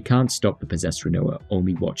crater. We can't stop the possessed Rinoa,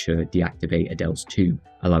 only watch her deactivate Adele's tomb,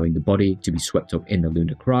 allowing the body to be swept up in the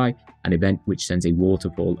Lunar Cry, an event which sends a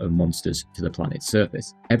waterfall of monsters to the planet's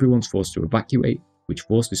surface. Everyone's forced to evacuate, which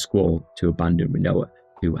forces Squall to abandon Rinoa,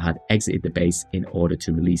 who had exited the base in order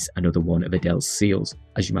to release another one of Adele's seals.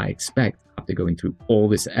 As you might expect, after going through all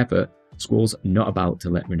this effort, Squall's not about to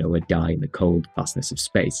let Rinoa die in the cold vastness of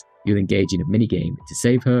space. You'll engage in a minigame to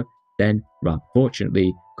save her, then, rather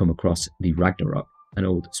fortunately, come across the Ragnarok, an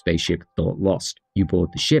old spaceship thought lost. You board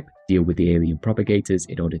the ship, deal with the alien propagators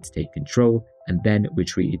in order to take control, and then we're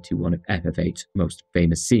treated to one of FF8's most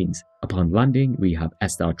famous scenes. Upon landing, we have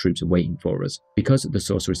Esthar troops waiting for us. Because the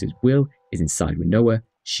sorceress's will is inside Rinoa,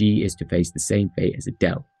 she is to face the same fate as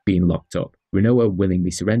Adele, being locked up. Rinoa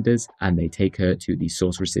willingly surrenders, and they take her to the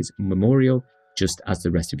sorceress's memorial just as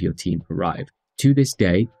the rest of your team arrive. To this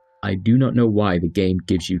day, I do not know why the game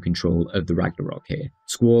gives you control of the Ragnarok here.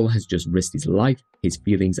 Squall has just risked his life, his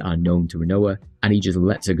feelings are known to Rinoa, and he just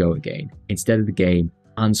lets her go again, instead of the game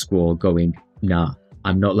and Squall going, nah,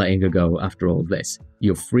 I'm not letting her go after all this.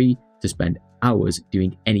 You're free to spend hours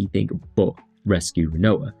doing anything but rescue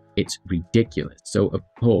Rinoa. It's ridiculous. So of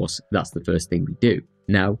course, that's the first thing we do.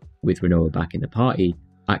 Now, with Rinoa back in the party,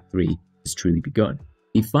 Act 3 has truly begun.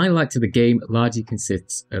 The final act of the game largely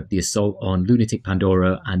consists of the assault on Lunatic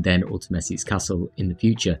Pandora and then Ultimesi's castle in the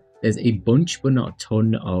future. There's a bunch but not a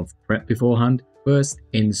ton of prep beforehand. First,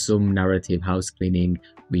 in some narrative house cleaning,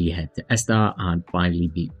 we head to Esthar and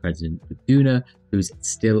finally meet President Laguna, who's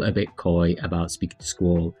still a bit coy about speaking to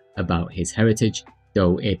Squall about his heritage,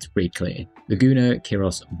 though it's pretty clear. Laguna,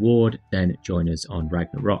 Kiros and Ward then join us on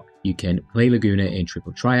Ragnarok. You can play Laguna in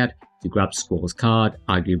Triple Triad to grab Squall's card,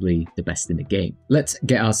 arguably the best in the game. Let's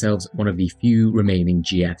get ourselves one of the few remaining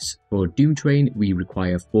GFs. For Doomtrain, we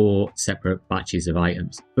require 4 separate batches of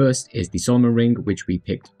items. First is the Solomon Ring, which we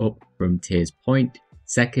picked up from Tears Point.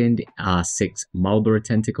 Second are 6 Marlborough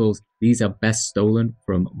Tentacles. These are best stolen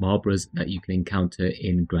from Marlboroughs that you can encounter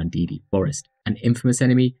in Grandidi Forest. An infamous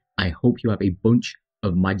enemy, I hope you have a bunch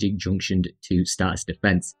of magic junctioned to status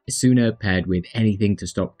defense. Esuna paired with anything to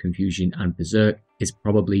stop confusion and berserk is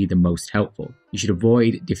probably the most helpful. You should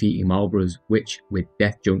avoid defeating Marlboroughs, which with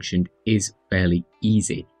death junctioned is fairly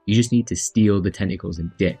easy. You just need to steal the tentacles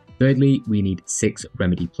and dip. Thirdly, we need 6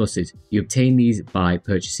 remedy pluses. You obtain these by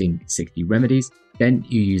purchasing 60 remedies. Then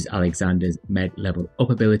you use Alexander's med level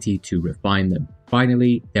up ability to refine them.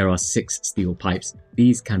 Finally, there are 6 steel pipes.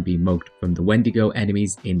 These can be mugged from the Wendigo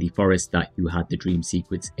enemies in the forest that you had the dream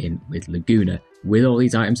sequence in with Laguna. With all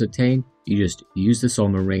these items obtained, you just use the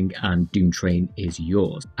Solomon Ring and Doomtrain is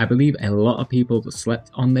yours. I believe a lot of people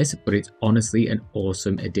slept on this, but it's honestly an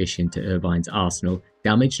awesome addition to Irvine's arsenal.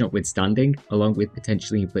 Damage notwithstanding, along with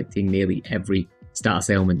potentially inflicting nearly every status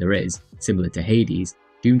ailment there is, similar to Hades,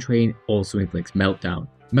 Doomtrain also inflicts Meltdown.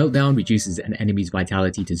 Meltdown reduces an enemy's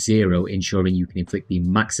vitality to 0, ensuring you can inflict the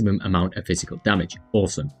maximum amount of physical damage.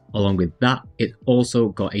 Awesome. Along with that, it also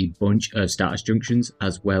got a bunch of status junctions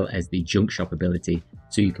as well as the junk shop ability,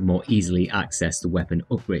 so you can more easily access the weapon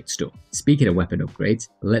upgrade store. Speaking of weapon upgrades,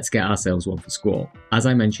 let's get ourselves one for Squall. As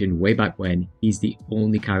I mentioned way back when, he's the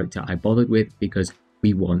only character I bothered with because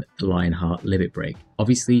we want the Lionheart limit break.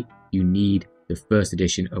 Obviously, you need the first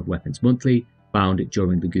edition of Weapons Monthly, found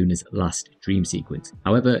during Laguna's last dream sequence.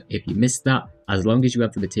 However, if you missed that, as long as you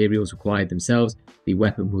have the materials required themselves, the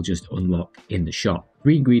weapon will just unlock in the shop.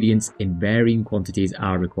 3 ingredients in varying quantities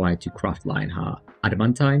are required to craft Lionheart.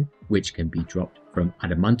 Adamantine, which can be dropped from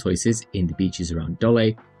adamantoises in the beaches around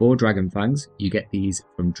Dollet, 4 dragon fangs. You get these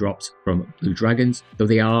from drops from blue dragons. Though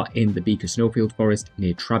they are in the Beaker Snowfield Forest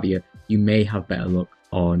near Trabia, you may have better luck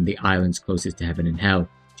on the islands closest to Heaven and Hell,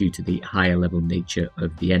 due to the higher level nature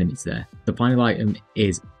of the enemies there. The final item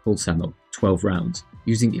is pulse ammo, 12 rounds.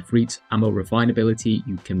 Using Ifrit's ammo refine ability,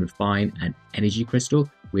 you can refine an energy crystal,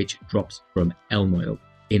 which drops from elm oil,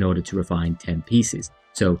 in order to refine 10 pieces.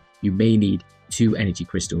 So you may need 2 energy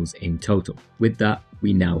crystals in total. With that,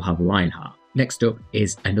 we now have Lionheart. Next up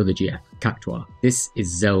is another GF, Cactuar. This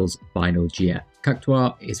is Zell's final GF.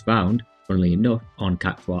 Cactuar is found, funnily enough, on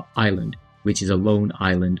Cactuar Island, which is a lone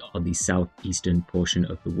island on the southeastern portion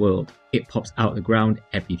of the world. It pops out of the ground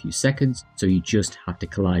every few seconds, so you just have to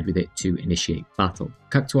collide with it to initiate battle.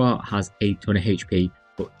 Cactuar has a ton of HP,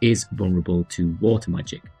 but is vulnerable to water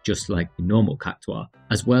magic, just like the normal Cactuar.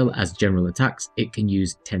 As well as general attacks, it can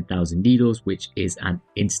use 10,000 needles, which is an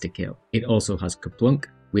insta-kill. It also has Kaplunk,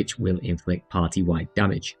 which will inflict party-wide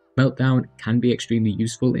damage. Meltdown can be extremely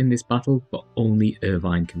useful in this battle, but only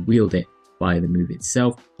Irvine can wield it, via the move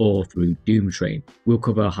itself or through Doomtrain. We'll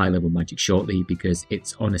cover high level magic shortly because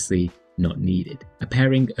it's honestly not needed. A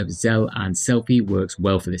pairing of Zell and Selphie works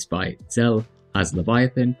well for this fight. Zell has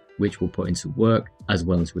Leviathan, which will put into work, as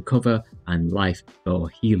well as Recover and Life for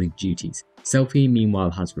healing duties. Selphie meanwhile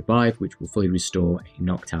has Revive, which will fully restore a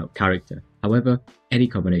knocked out character. However, any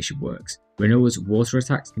combination works. Rinoa's water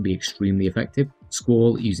attacks can be extremely effective.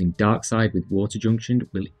 Squall using Dark Side with Water Junctioned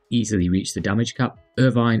will easily reach the damage cap.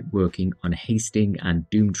 Irvine working on hasting and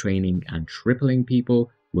doom training and tripling people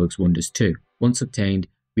works wonders too. Once obtained,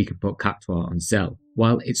 we can put Cactuar on Zell.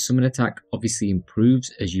 While its summon attack obviously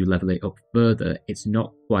improves as you level it up further, it's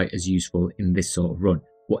not quite as useful in this sort of run.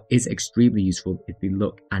 What is extremely useful is the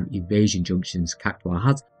luck and evasion junctions Cactuar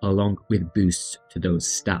has, along with boosts to those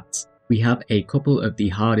stats. We have a couple of the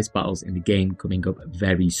hardest battles in the game coming up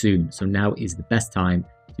very soon, so now is the best time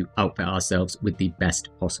to outfit ourselves with the best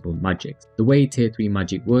possible magics. The way tier 3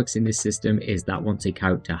 magic works in this system is that once a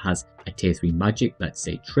character has a tier 3 magic, let's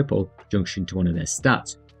say triple, junction to one of their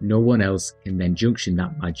stats, no one else can then junction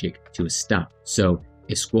that magic to a stat. So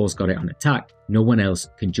if Squall's got it on attack, no one else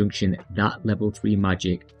can junction that level 3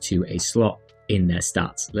 magic to a slot in their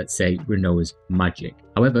stats, let's say Rinoa's magic.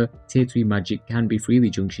 However, tier 3 magic can be freely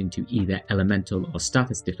junctioned to either elemental or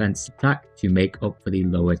status defense attack to make up for the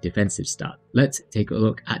lower defensive stat. Let's take a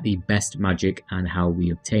look at the best magic and how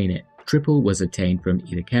we obtain it. Triple was obtained from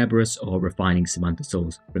either Kerberos or Refining Samantha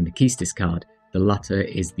Souls from the Quistis card. The latter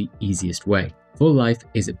is the easiest way. Full Life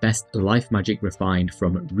is best life magic refined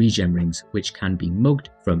from regen rings, which can be mugged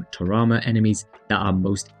from Torama enemies that are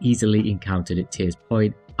most easily encountered at Tier's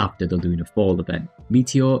Point after the Lunar Fall event.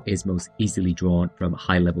 Meteor is most easily drawn from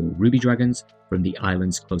high-level ruby dragons from the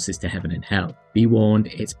islands closest to Heaven and Hell. Be warned,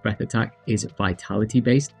 its breath attack is vitality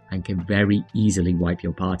based and can very easily wipe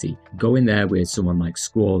your party. Go in there with someone like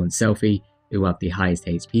Squall and Selphie, who have the highest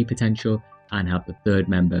HP potential and have the third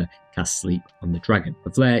member cast Sleep on the dragon.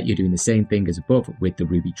 For Flare, you're doing the same thing as above with the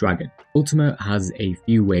Ruby Dragon. Ultima has a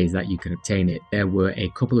few ways that you can obtain it. There were a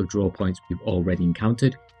couple of draw points we've already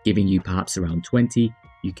encountered, giving you perhaps around 20.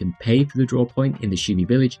 You can pay for the draw point in the Shumi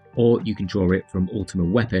village, or you can draw it from Ultima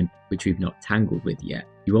Weapon, which we've not tangled with yet.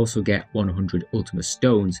 You also get 100 Ultima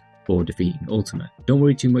Stones for defeating Ultima. Don't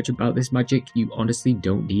worry too much about this magic, you honestly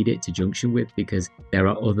don't need it to junction with because there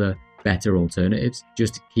are other better alternatives.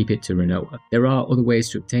 Just keep it to Rinoa. There are other ways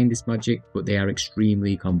to obtain this magic, but they are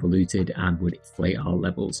extremely convoluted and would inflate our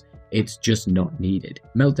levels. It's just not needed.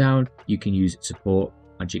 Meltdown, you can use support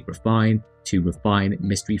magic refine to refine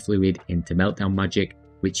mystery fluid into meltdown magic,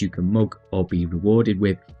 which you can mug or be rewarded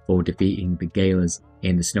with for defeating the Galas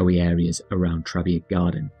in the snowy areas around Trabia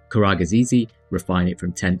Garden. Karaga's easy, refine it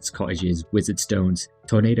from tents, cottages, wizard stones.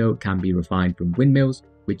 Tornado can be refined from windmills,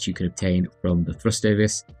 which you can obtain from the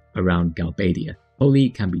Thrustavis around Galbadia. Holy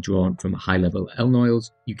can be drawn from high-level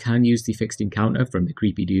Elnoils. You can use the fixed encounter from the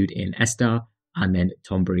creepy dude in Esthar, and then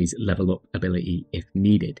Tombury's level up ability if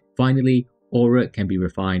needed. Finally, Aura can be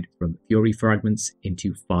refined from Fury Fragments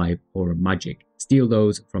into 5 Aura Magic. Steal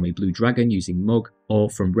those from a blue dragon using Mug, or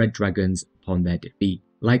from red dragons upon their defeat.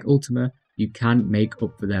 Like Ultima, you can make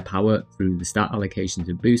up for their power through the stat allocations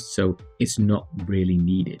and boosts, so it's not really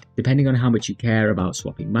needed. Depending on how much you care about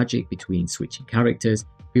swapping magic between switching characters,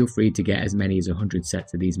 feel free to get as many as 100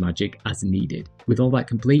 sets of these magic as needed. With all that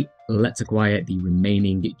complete, let's acquire the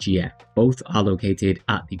remaining GF. Both are located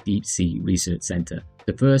at the Deep Sea Research Center.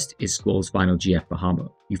 The first is Squall's final GF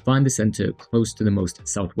Bahamut. You find the center close to the most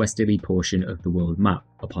southwesterly portion of the world map.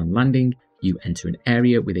 Upon landing, you enter an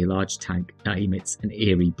area with a large tank that emits an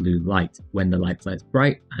eerie blue light. When the light flares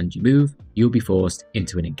bright and you move, you'll be forced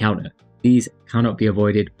into an encounter. These cannot be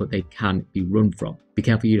avoided, but they can be run from. Be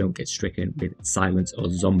careful you don't get stricken with silence or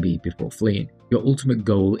zombie before fleeing. Your ultimate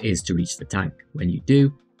goal is to reach the tank. When you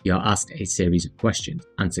do, you are asked a series of questions.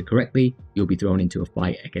 Answer correctly, you'll be thrown into a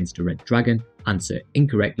fight against a red dragon. Answer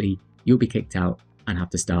incorrectly, you'll be kicked out and have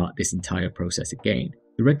to start this entire process again.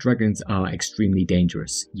 The red dragons are extremely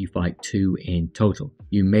dangerous. You fight 2 in total.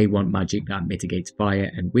 You may want magic that mitigates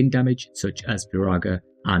fire and wind damage, such as Viraga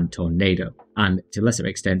and Tornado, and to lesser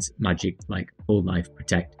extents, magic like Full Life,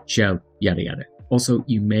 Protect, Shell, yada yada. Also,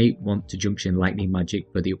 you may want to junction lightning magic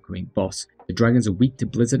for the upcoming boss. The dragons are weak to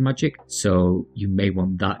blizzard magic, so you may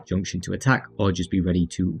want that junction to attack, or just be ready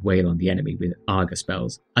to wail on the enemy with Arga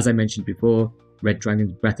spells. As I mentioned before, Red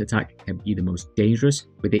Dragon's breath attack can be the most dangerous,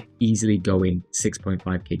 with it easily going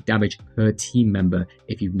 6.5k damage per team member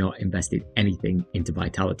if you've not invested anything into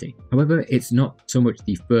vitality. However, it's not so much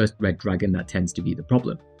the first Red Dragon that tends to be the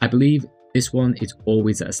problem. I believe this one is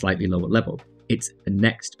always at a slightly lower level. It's the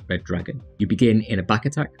next Red Dragon. You begin in a back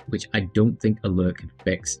attack, which I don't think Alert can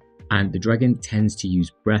fix, and the dragon tends to use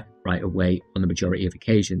breath right away on the majority of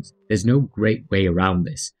occasions. There's no great way around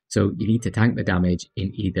this, so you need to tank the damage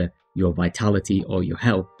in either your vitality or your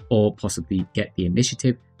health, or possibly get the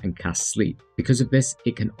initiative and cast Sleep. Because of this,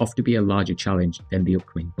 it can often be a larger challenge than the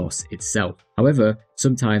upcoming boss itself. However,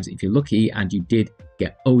 sometimes if you're lucky and you did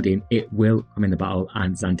get Odin, it will come in the battle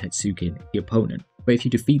and Zantetsuken the opponent. But if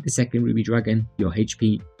you defeat the second Ruby Dragon, your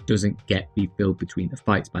HP doesn't get refilled between the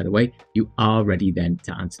fights, by the way. You are ready then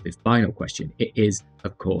to answer the final question. It is,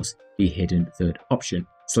 of course, the hidden third option.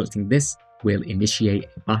 Selecting this will initiate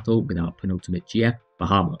a battle with our penultimate GF,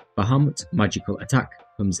 Bahamut. Bahamut's magical attack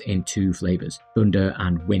comes in 2 flavors, thunder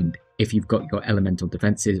and wind. If you've got your elemental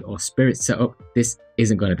defenses or spirits set up, this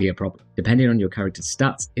isn't going to be a problem. Depending on your character's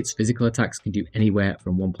stats, its physical attacks can do anywhere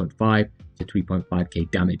from 1.5 to 3.5k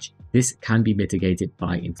damage. This can be mitigated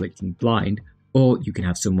by inflicting blind, or you can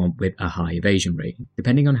have someone with a high evasion rating.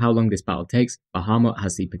 Depending on how long this battle takes, Bahamut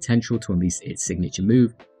has the potential to unleash its signature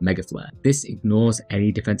move, Mega Flare. This ignores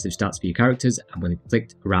any defensive stats for your characters and will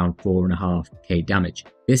inflict around 4.5k damage.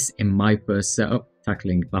 This, in my first setup,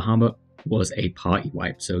 tackling Bahamut, was a party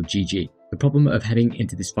wipe, so GG. The problem of heading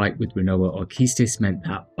into this fight with Rinoa or Quistis meant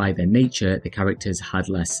that by their nature, the characters had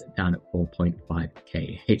less than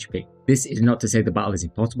 4.5k HP. This is not to say the battle is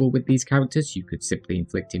impossible with these characters. You could simply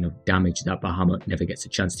inflict enough damage that Bahamut never gets a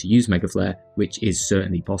chance to use Mega Flare, which is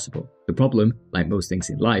certainly possible. The problem, like most things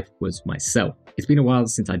in life, was myself. It's been a while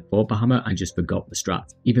since I'd fought Bahamut and just forgot the strat.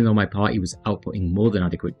 Even though my party was outputting more than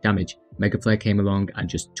adequate damage, Mega Flare came along and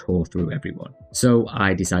just tore through everyone. So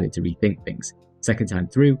I decided to rethink things. Second time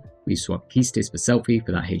through, we swapped Quistis for Selphie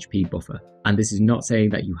for that HP buffer. And this is not saying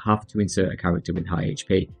that you have to insert a character with high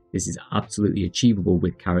HP. This is absolutely achievable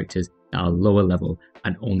with characters that are lower level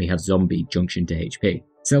and only have zombie junction to HP.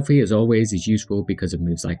 Selphie, as always, is useful because of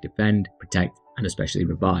moves like Defend, Protect, and especially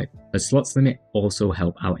Revive. A slots limit also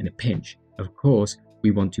help out in a pinch. Of course, we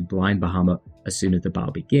want to blind Bahamut as soon as the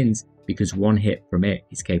battle begins, because one hit from it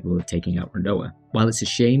is capable of taking out Rinoa. While it's a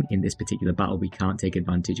shame in this particular battle we can't take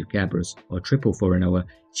advantage of Gabrus or triple for Rinoa,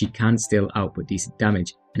 she can still output decent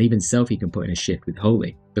damage, and even Selphie can put in a shift with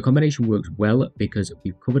Holy. The combination works well because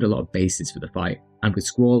we've covered a lot of bases for the fight, and with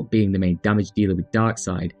Squall being the main damage dealer with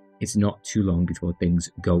Darkside, it's not too long before things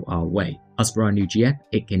go our way. As for our new GF,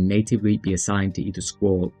 it can natively be assigned to either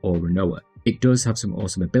Squall or Rinoa. It does have some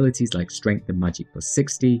awesome abilities like Strength and Magic plus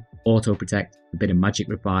 60, Auto Protect, a bit of Magic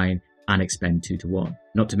Refine, and Expend 2 to 1,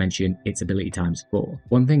 not to mention its ability times 4.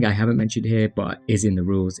 One thing I haven't mentioned here but is in the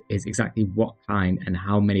rules is exactly what kind and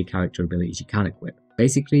how many character abilities you can equip.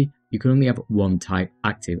 Basically, you can only have one type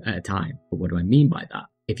active at a time, but what do I mean by that?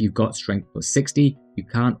 If you've got Strength plus 60, you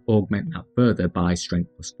can't augment that further by Strength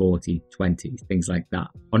plus 40, 20, things like that.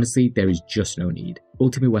 Honestly, there is just no need.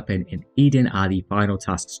 Ultimate Weapon and Eden are the final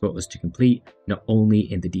tasks for us to complete, not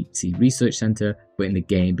only in the Deep Sea Research Center, but in the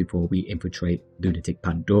game before we infiltrate Lunatic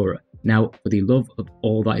Pandora. Now, for the love of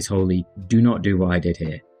all that is holy, do not do what I did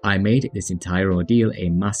here. I made this entire ordeal a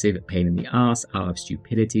massive pain in the arse out of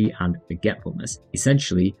stupidity and forgetfulness.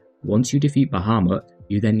 Essentially, once you defeat Bahamut,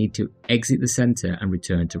 you then need to exit the center and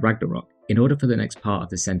return to Ragnarok. In order for the next part of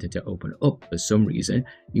the center to open up for some reason,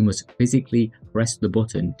 you must physically press the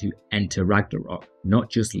button to enter Ragnarok, not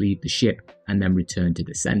just leave the ship and then return to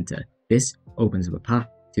the center. This opens up a path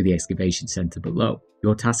to the excavation center below.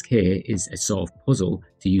 Your task here is a sort of puzzle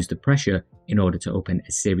to use the pressure in order to open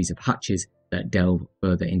a series of hatches that delve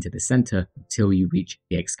further into the center until you reach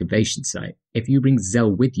the excavation site. If you bring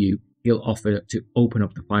Zell with you, he'll offer to open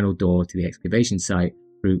up the final door to the excavation site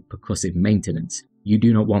through percussive maintenance. You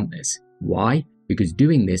do not want this. Why? Because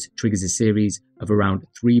doing this triggers a series of around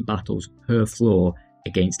 3 battles per floor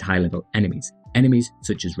against high-level enemies. Enemies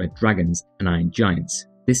such as red dragons and iron giants.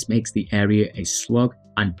 This makes the area a slog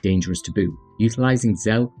and dangerous to boot. Utilizing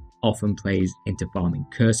Zell often plays into farming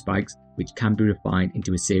curse spikes, which can be refined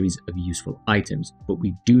into a series of useful items, but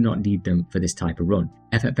we do not need them for this type of run.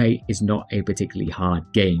 FFVIII is not a particularly hard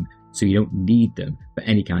game, so you don't need them for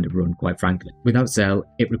any kind of run, quite frankly. Without Zell,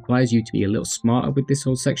 it requires you to be a little smarter with this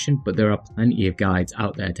whole section, but there are plenty of guides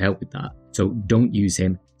out there to help with that. So don't use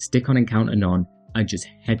him, stick on Encounter None, and just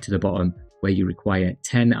head to the bottom where you require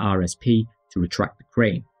 10 RSP to retract the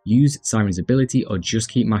crane. Use Siren's ability or just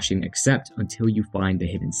keep mashing accept until you find the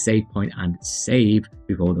hidden save point and save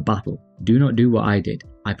before the battle. Do not do what I did.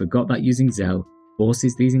 I forgot that using Zell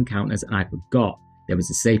forces these encounters and I forgot there was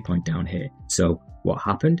a save point down here. So what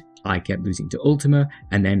happened? I kept losing to Ultima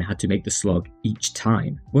and then had to make the slog each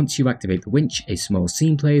time. Once you activate the winch, a small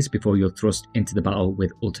scene plays before you're thrust into the battle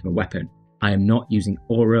with Ultima Weapon. I am not using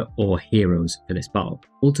Aura or Heroes for this battle.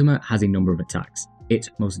 Ultima has a number of attacks. Its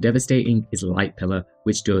most devastating is Light Pillar,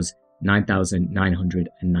 which does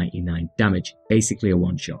 9,999 damage, basically a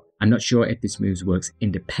one-shot. I'm not sure if this move works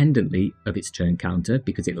independently of its turn counter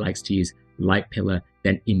because it likes to use Light Pillar,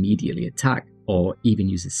 then immediately attack, or even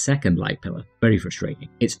use a second Light Pillar. Very frustrating.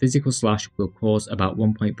 Its physical slash will cause about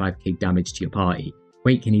 1.5k damage to your party.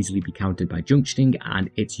 Quake can easily be countered by junctioning, and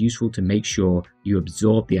it's useful to make sure you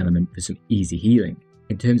absorb the element for some easy healing.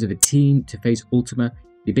 In terms of a team to face Ultima,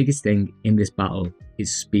 the biggest thing in this battle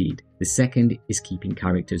is speed. The second is keeping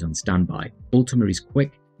characters on standby. Ultima is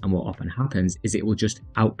quick, and what often happens is it will just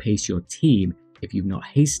outpace your team if you've not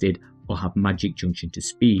hasted or have magic junction to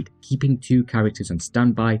speed. Keeping 2 characters on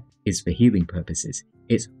standby is for healing purposes.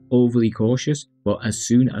 It's overly cautious, but as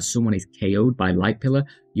soon as someone is KO'd by Light Pillar,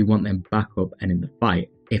 you want them back up and in the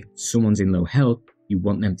fight. If someone's in low health, you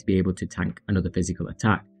want them to be able to tank another physical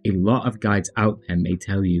attack. A lot of guides out there may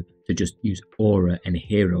tell you to just use Aura and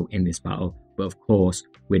Hero in this battle, but of course,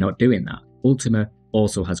 we're not doing that. Ultima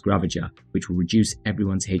also has Gravager, which will reduce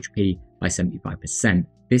everyone's HP by 75%.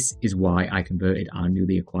 This is why I converted our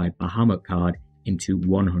newly acquired Bahamut card into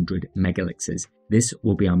 100 Megalixirs. This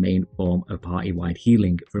will be our main form of party-wide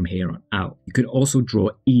healing from here on out. You can also draw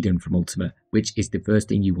Eden from Ultima, which is the first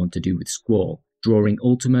thing you want to do with Squall. Drawing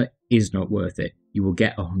Ultima is not worth it. You will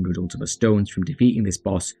get 100 Ultima stones from defeating this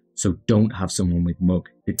boss, so don't have someone with Mug.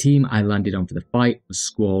 The team I landed on for the fight was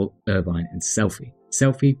Squall, Irvine and Selphie.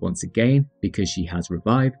 Selphie once again because she has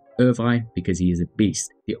Revive, Irvine because he is a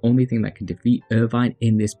beast. The only thing that can defeat Irvine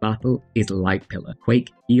in this battle is Light Pillar. Quake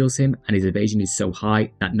heals him and his evasion is so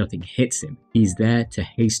high that nothing hits him. He's there to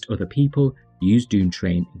haste other people, use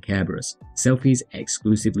Doomtrain and Kerberos. Selphie's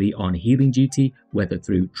exclusively on healing duty, whether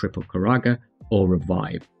through Triple Karaga or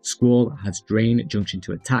Revive. Squall has Drain Junction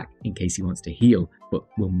to attack in case he wants to heal, but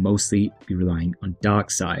will mostly be relying on Dark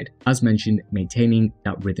Side. As mentioned, maintaining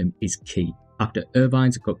that rhythm is key. After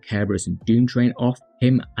Irvine's got Kerberos and Doomtrain off,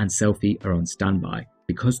 him and Selphie are on standby.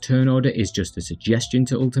 Because turn order is just a suggestion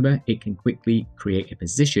to Ultima, it can quickly create a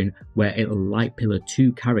position where it'll light pillar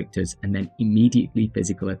 2 characters and then immediately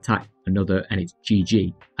physical attack another and it's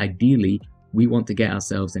GG. Ideally, we want to get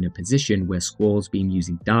ourselves in a position where Squall's been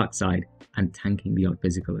using Dark Side and tanking the odd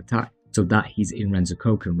physical attack, so that he's in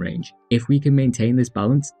Renzokoken range. If we can maintain this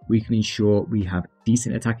balance, we can ensure we have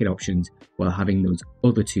decent attacking options while having those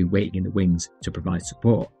other two waiting in the wings to provide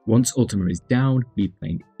support. Once Ultima is down, we've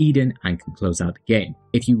played Eden and can close out the game.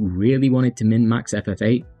 If you really wanted to min-max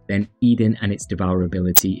FF8, then Eden and its Devour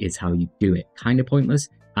ability is how you do it. Kinda pointless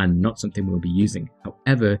and not something we'll be using.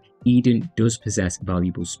 However, Eden does possess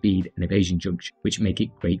valuable speed and evasion junction, which make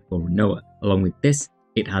it great for Rinoa. Along with this,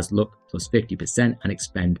 it has luck plus 50% and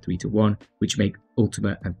expend 3-1, which make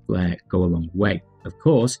Ultima and Flare go a long way. Of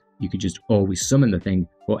course, you could just always summon the thing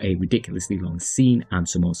for a ridiculously long scene and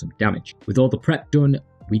some awesome damage. With all the prep done,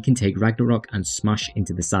 we can take Ragnarok and smash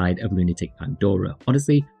into the side of Lunatic Pandora.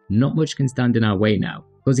 Honestly, not much can stand in our way now.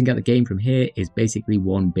 Closing out the game from here is basically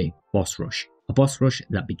one big boss rush. A boss rush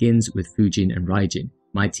that begins with Fujin and Raijin.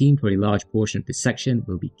 My team for a large portion of this section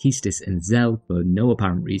will be Quistis and Zell for no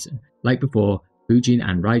apparent reason. Like before, Fujin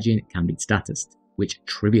and Raijin can be statist, which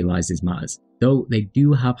trivializes matters. Though they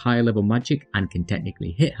do have higher level magic and can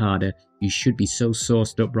technically hit harder, you should be so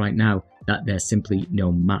sourced up right now that they're simply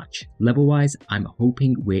no match. Level wise, I'm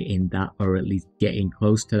hoping we're in that or at least getting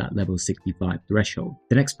close to that level 65 threshold.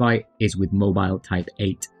 The next fight is with Mobile Type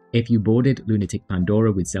 8. If you boarded Lunatic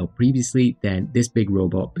Pandora with Zell previously, then this big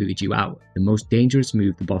robot booted you out. The most dangerous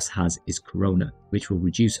move the boss has is Corona, which will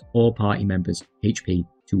reduce all party members' HP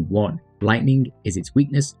to 1. Lightning is its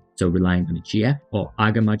weakness, so relying on a GF or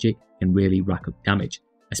Aga magic can really rack up damage,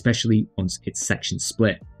 especially once its sections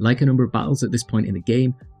split. Like a number of battles at this point in the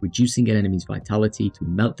game, reducing an enemy's vitality to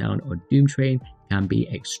Meltdown or Doomtrain can be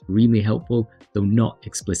extremely helpful, though not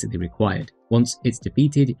explicitly required. Once it's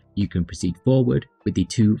defeated, you can proceed forward with the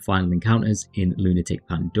 2 final encounters in Lunatic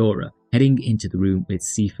Pandora. Heading into the room with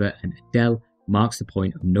Sifa and Adele marks the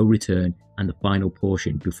point of no return and the final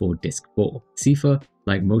portion before Disc 4. Sifa,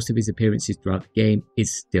 like most of his appearances throughout the game,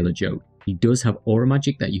 is still a joke. He does have aura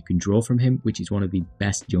magic that you can draw from him, which is one of the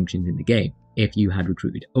best junctions in the game. If you had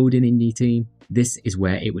recruited Odin in your team, this is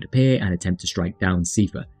where it would appear and attempt to strike down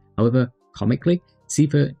Sifa. However, comically,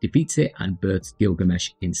 Sifa defeats it and births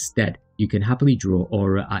Gilgamesh instead. You can happily draw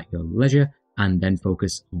aura at your leisure and then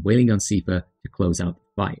focus on wailing on Sifa to close out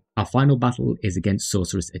the fight. Our final battle is against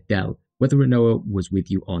Sorceress Adele. Whether Rinoa was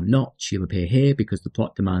with you or not, she'll appear here because the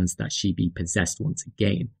plot demands that she be possessed once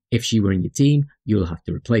again. If she were in your team, you'll have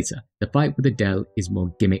to replace her. The fight with Adele is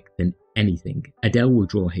more gimmick than anything. Adele will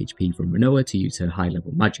draw HP from Rinoa to use her high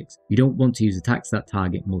level magics. You don't want to use attacks that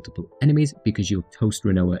target multiple enemies because you'll toast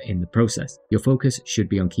Rinoa in the process. Your focus should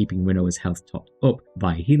be on keeping Rinoa's health topped up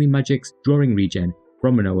via healing magics, drawing regen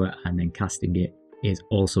from Rinoa and then casting it is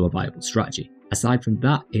also a viable strategy. Aside from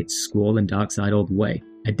that, it's Squall and Darkside all the way.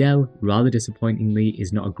 Adele, rather disappointingly,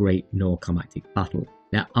 is not a great nor climactic battle.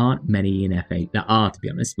 There aren't many in F8 that are, to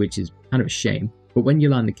be honest, which is kind of a shame. But when you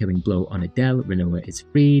land the killing blow on Adele, Rinoa is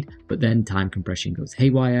freed, but then time compression goes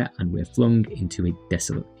haywire and we're flung into a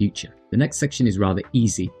desolate future. The next section is rather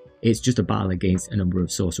easy. It's just a battle against a number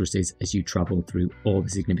of sorceresses as you travel through all the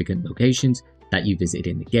significant locations that you visit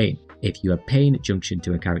in the game. If you have Pain junction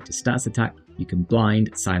to a character's stats attack, you can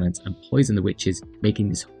blind, silence and poison the witches, making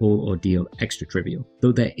this whole ordeal extra trivial.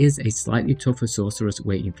 Though there is a slightly tougher sorceress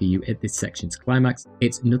waiting for you at this section's climax,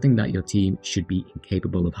 it's nothing that your team should be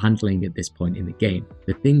incapable of handling at this point in the game.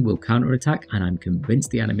 The thing will counterattack, and I'm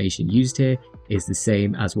convinced the animation used here is the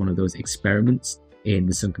same as one of those experiments in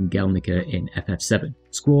the Sunken Gelnica in FF7.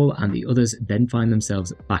 Squall and the others then find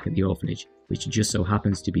themselves back at the orphanage, which just so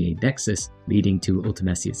happens to be a nexus leading to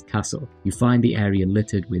Ultimecia's castle. You find the area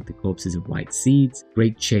littered with the corpses of white seeds.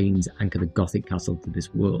 Great chains anchor the Gothic castle to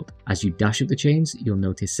this world. As you dash up the chains, you'll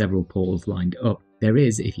notice several portals lined up. There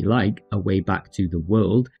is, if you like, a way back to the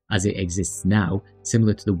world as it exists now,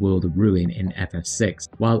 similar to the World of Ruin in FF6.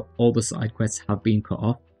 While all the side quests have been cut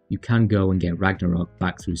off, you can go and get Ragnarok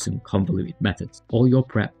back through some convoluted methods. All your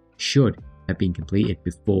prep should have been completed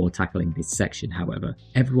before tackling this section, however.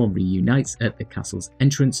 Everyone reunites at the castle's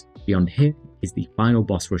entrance. Beyond here is the final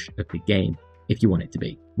boss rush of the game, if you want it to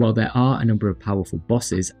be. While there are a number of powerful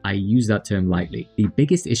bosses, I use that term lightly. The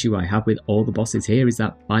biggest issue I have with all the bosses here is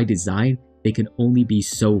that by design, they can only be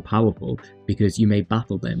so powerful because you may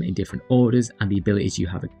battle them in different orders and the abilities you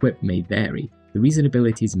have equipped may vary. The reason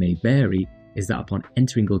abilities may vary is that upon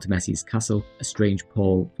entering Ultimecia's castle, a strange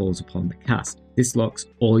pall falls upon the cast. This locks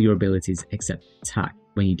all your abilities except attack.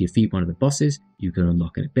 When you defeat one of the bosses, you can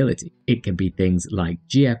unlock an ability. It can be things like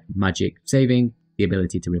GF, magic, saving, the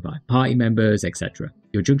ability to revive party members, etc.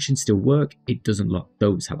 Your junctions still work, it doesn't lock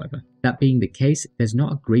those however. That being the case, there's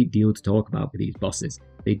not a great deal to talk about with these bosses.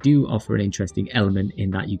 They do offer an interesting element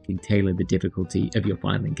in that you can tailor the difficulty of your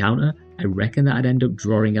final encounter. I reckon that I'd end up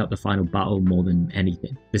drawing out the final battle more than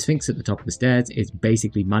anything. The Sphinx at the top of the stairs is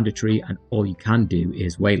basically mandatory and all you can do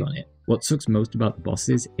is wail on it. What sucks most about the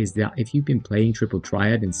bosses is that if you've been playing Triple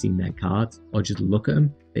Triad and seen their cards, or just look at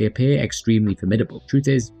them, they appear extremely formidable. Truth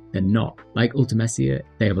is, they're not. Like Ultimecia,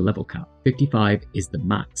 they have a level cap. 55 is the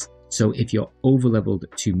max. So if you're over-leveled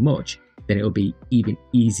too much, then it'll be even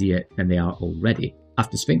easier than they are already.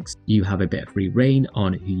 After Sphinx, you have a bit of free reign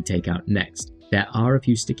on who you take out next. There are a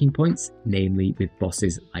few sticking points, namely with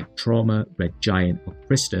bosses like Trauma, Red Giant or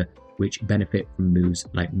Krista, which benefit from moves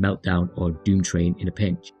like Meltdown or Doomtrain in a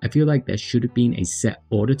pinch. I feel like there should have been a set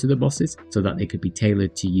order to the bosses so that they could be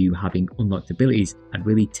tailored to you having unlocked abilities and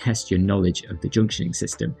really test your knowledge of the junctioning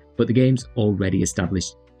system, but the game's already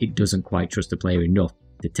established it doesn't quite trust the player enough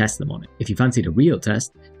to test them on it. If you fancied a real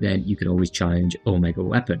test, then you could always challenge Omega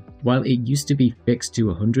Weapon. While it used to be fixed to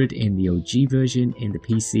 100 in the OG version, in the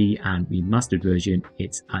PC and remastered version,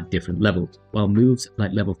 it's at different levels. While moves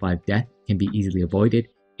like level 5 Death can be easily avoided,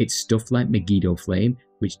 it's stuff like Megiddo Flame,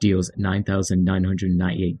 which deals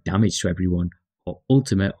 9,998 damage to everyone, or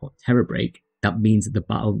Ultimate or Terror Break, that means the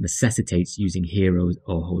battle necessitates using heroes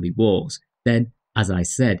or holy walls. Then, as I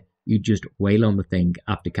said, you just wail on the thing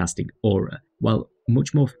after casting Aura. While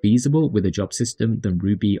much more feasible with a job system than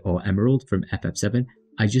Ruby or Emerald from FF7,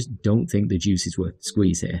 I just don't think the juice is worth the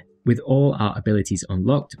squeeze here. With all our abilities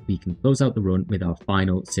unlocked, we can close out the run with our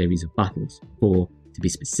final series of battles. 4 to be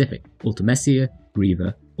specific: Ultimecia,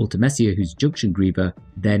 Griever, Ultimecia who's Junction Griever,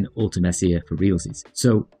 then Ultimecia for realsies.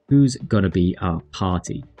 So who's gonna be our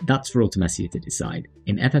party? That's for Ultimecia to decide.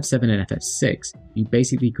 In FF7 and FF6, you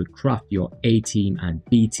basically could craft your A team and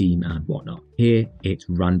B team and whatnot. Here, it's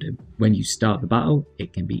random. When you start the battle,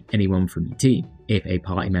 it can be anyone from your team. If a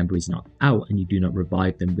party member is knocked out and you do not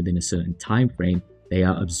revive them within a certain time frame, they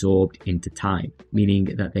are absorbed into time, meaning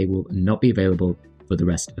that they will not be available for the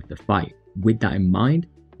rest of the fight. With that in mind,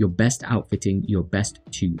 you're best outfitting your best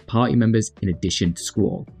 2 party members in addition to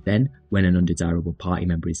Squall. Then, when an undesirable party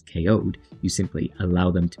member is KO'd, you simply allow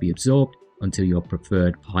them to be absorbed until your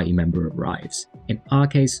preferred party member arrives. In our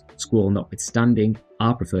case, Squall notwithstanding,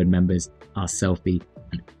 our preferred members are Selphie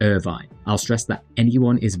and Irvine. I'll stress that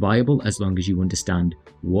anyone is viable as long as you understand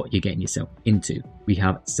what you're getting yourself into. We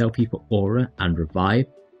have Selphie for Aura and Revive,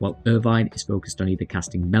 while Irvine is focused on either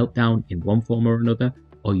casting Meltdown in one form or another,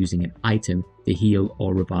 or using an item to heal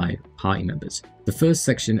or revive party members. The first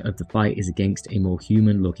section of the fight is against a more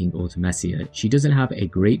human-looking Ultimecia. She doesn't have a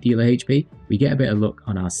great deal of HP. We get a bit of luck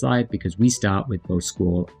on our side because we start with both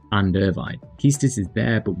Squall and Irvine. Quistis is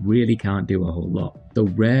there but really can't do a whole lot. Though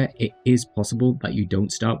rare, it is possible that you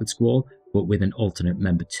don't start with Squall, but with an alternate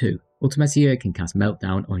member too. Ultimecia can cast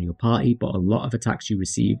Meltdown on your party, but a lot of attacks you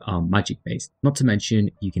receive are magic based. Not to mention,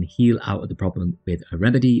 you can heal out of the problem with a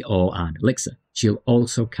remedy or an elixir. She'll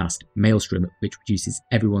also cast Maelstrom, which reduces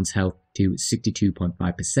everyone's health to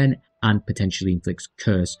 62.5% and potentially inflicts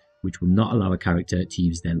Curse, which will not allow a character to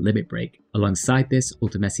use their limit break. Alongside this,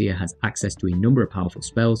 Ultimecia has access to a number of powerful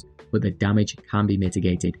spells, but the damage can be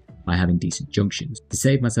mitigated by having decent junctions. To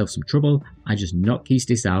save myself some trouble, I just knock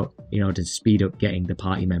Quistis out in order to speed up getting the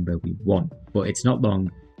party member we want. But it's not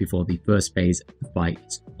long before the first phase of the fight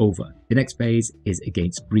is over. The next phase is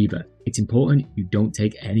against Griever. It's important you don't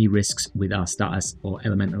take any risks with our status or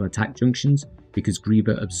elemental attack junctions, because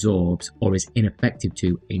Griever absorbs or is ineffective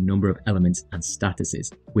to a number of elements and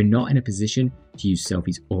statuses. We're not in a position to use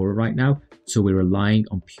Selphie's aura right now, so we're relying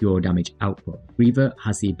on pure damage output. Griever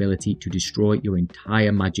has the ability to destroy your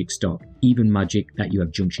entire magic stock, even magic that you have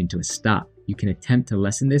junctioned to a stat. You can attempt to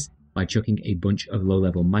lessen this by chucking a bunch of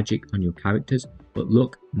low-level magic on your characters, but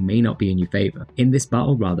luck may not be in your favour. In this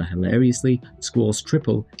battle, rather hilariously, Squall's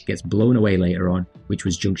triple gets blown away later on, which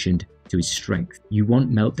was junctioned to his strength. You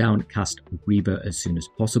want Meltdown cast on Griever as soon as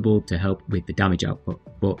possible to help with the damage output,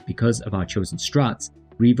 but because of our chosen strats,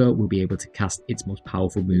 Griever will be able to cast its most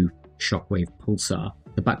powerful move, Shockwave Pulsar.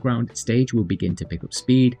 The background stage will begin to pick up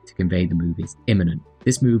speed to convey the move is imminent.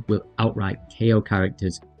 This move will outright KO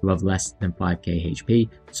characters who have less than 5k HP,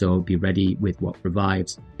 so be ready with what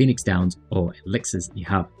revives, Phoenix Downs or elixirs you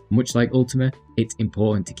have. Much like Ultima, it's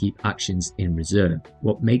important to keep actions in reserve.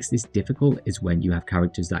 What makes this difficult is when you have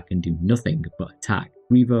characters that can do nothing but attack.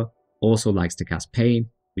 Griever also likes to cast Pain,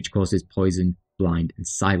 which causes poison, blind and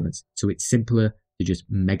silence, so it's simpler to just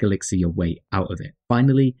Mega Elixir your way out of it.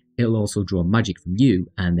 Finally, it'll also draw magic from you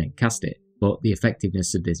and then cast it, but the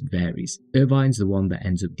effectiveness of this varies. Irvine's the one that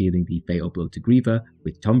ends up dealing the fatal blow to Griever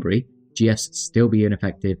with Tombury. GF's still be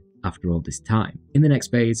ineffective after all this time. In the next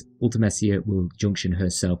phase, Ultimecia will junction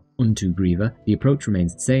herself onto Griever. The approach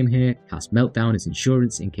remains the same here, cast Meltdown as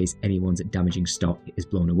insurance in case anyone's damaging stock is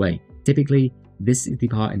blown away. Typically, this is the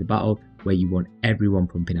part in the battle where you want everyone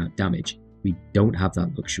pumping out damage. We don't have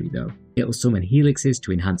that luxury though. It'll summon Helixes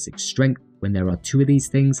to enhance its strength. When there are two of these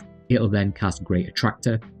things, it'll then cast Great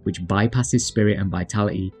Attractor, which bypasses Spirit and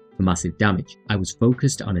Vitality for massive damage. I was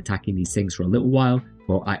focused on attacking these things for a little while,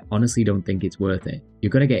 but I honestly don't think it's worth it. You're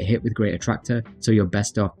going to get hit with Great Attractor, so you're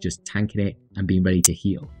best off just tanking it and being ready to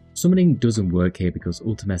heal. Summoning doesn't work here because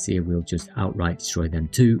Ultimecia will just outright destroy them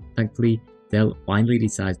too. Thankfully, Zell finally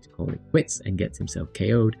decides to call it quits and gets himself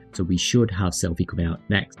KO'd, so we should have Selphie coming out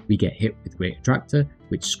next. We get hit with Great Attractor,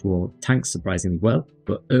 which Squall tanks surprisingly well,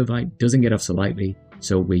 but Irvine doesn't get off so lightly,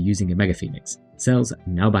 so we're using a Mega Phoenix. Zell's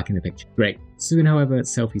now back in the picture. Great. Soon, however,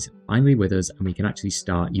 Selphie's finally with us and we can actually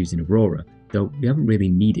start using Aurora, though we haven't really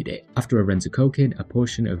needed it. After a Renzokokin, a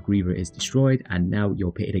portion of Griever is destroyed and now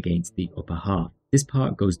you're pitted against the upper half. This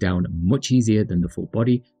part goes down much easier than the full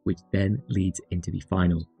body, which then leads into the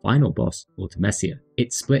final boss, Ultimecia.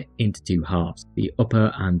 It's split into two halves, the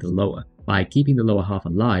upper and the lower. By keeping the lower half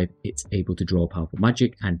alive, it's able to draw powerful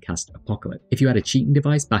magic and cast Apocalypse. If you had a cheating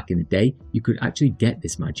device back in the day, you could actually get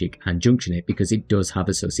this magic and junction it because it does have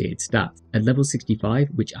associated stats. At level 65,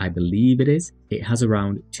 which I believe it is, it has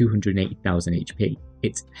around 280,000 HP.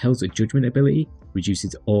 Its Hell's Judgment ability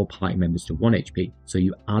reduces all party members to 1 HP, so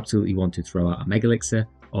you absolutely want to throw out a Mega Elixir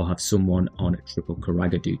or have someone on triple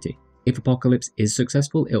Karaga duty. If Apocalypse is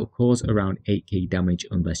successful, it'll cause around 8k damage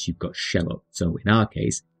unless you've got Shell Up, so in our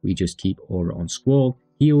case, we just keep Aura on Squall,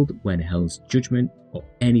 healed when Hell's Judgment or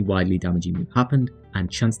any widely damaging move happened, and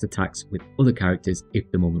chanced attacks with other characters if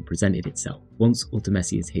the moment presented itself. Once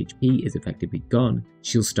Ultimecia's HP is effectively gone,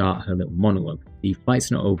 she'll start her little monologue. The fight's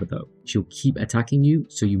not over though. She'll keep attacking you,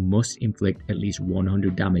 so you must inflict at least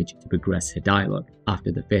 100 damage to progress her dialogue.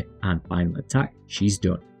 After the 5th and final attack, she's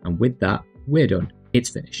done. And with that, we're done. It's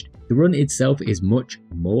finished. The run itself is much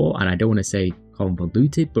more, and I don't want to say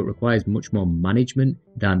convoluted, but requires much more management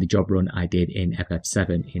than the job run I did in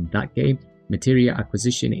FF7 in that game. Materia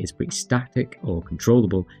acquisition is pretty static or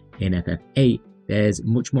controllable. In FF8, there's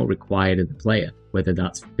much more required of the player, whether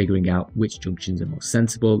that's figuring out which junctions are most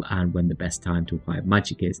sensible and when the best time to acquire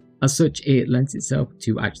magic is. As such, it lends itself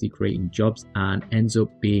to actually creating jobs and ends up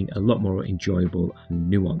being a lot more enjoyable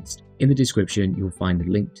and nuanced. In the description, you'll find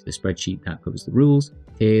a link to the spreadsheet that covers the rules,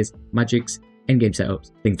 tiers, magics, endgame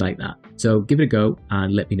setups, things like that. So give it a go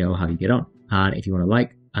and let me know how you get on. And if you want to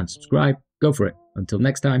like and subscribe, go for it. Until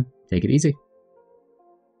next time, take it easy.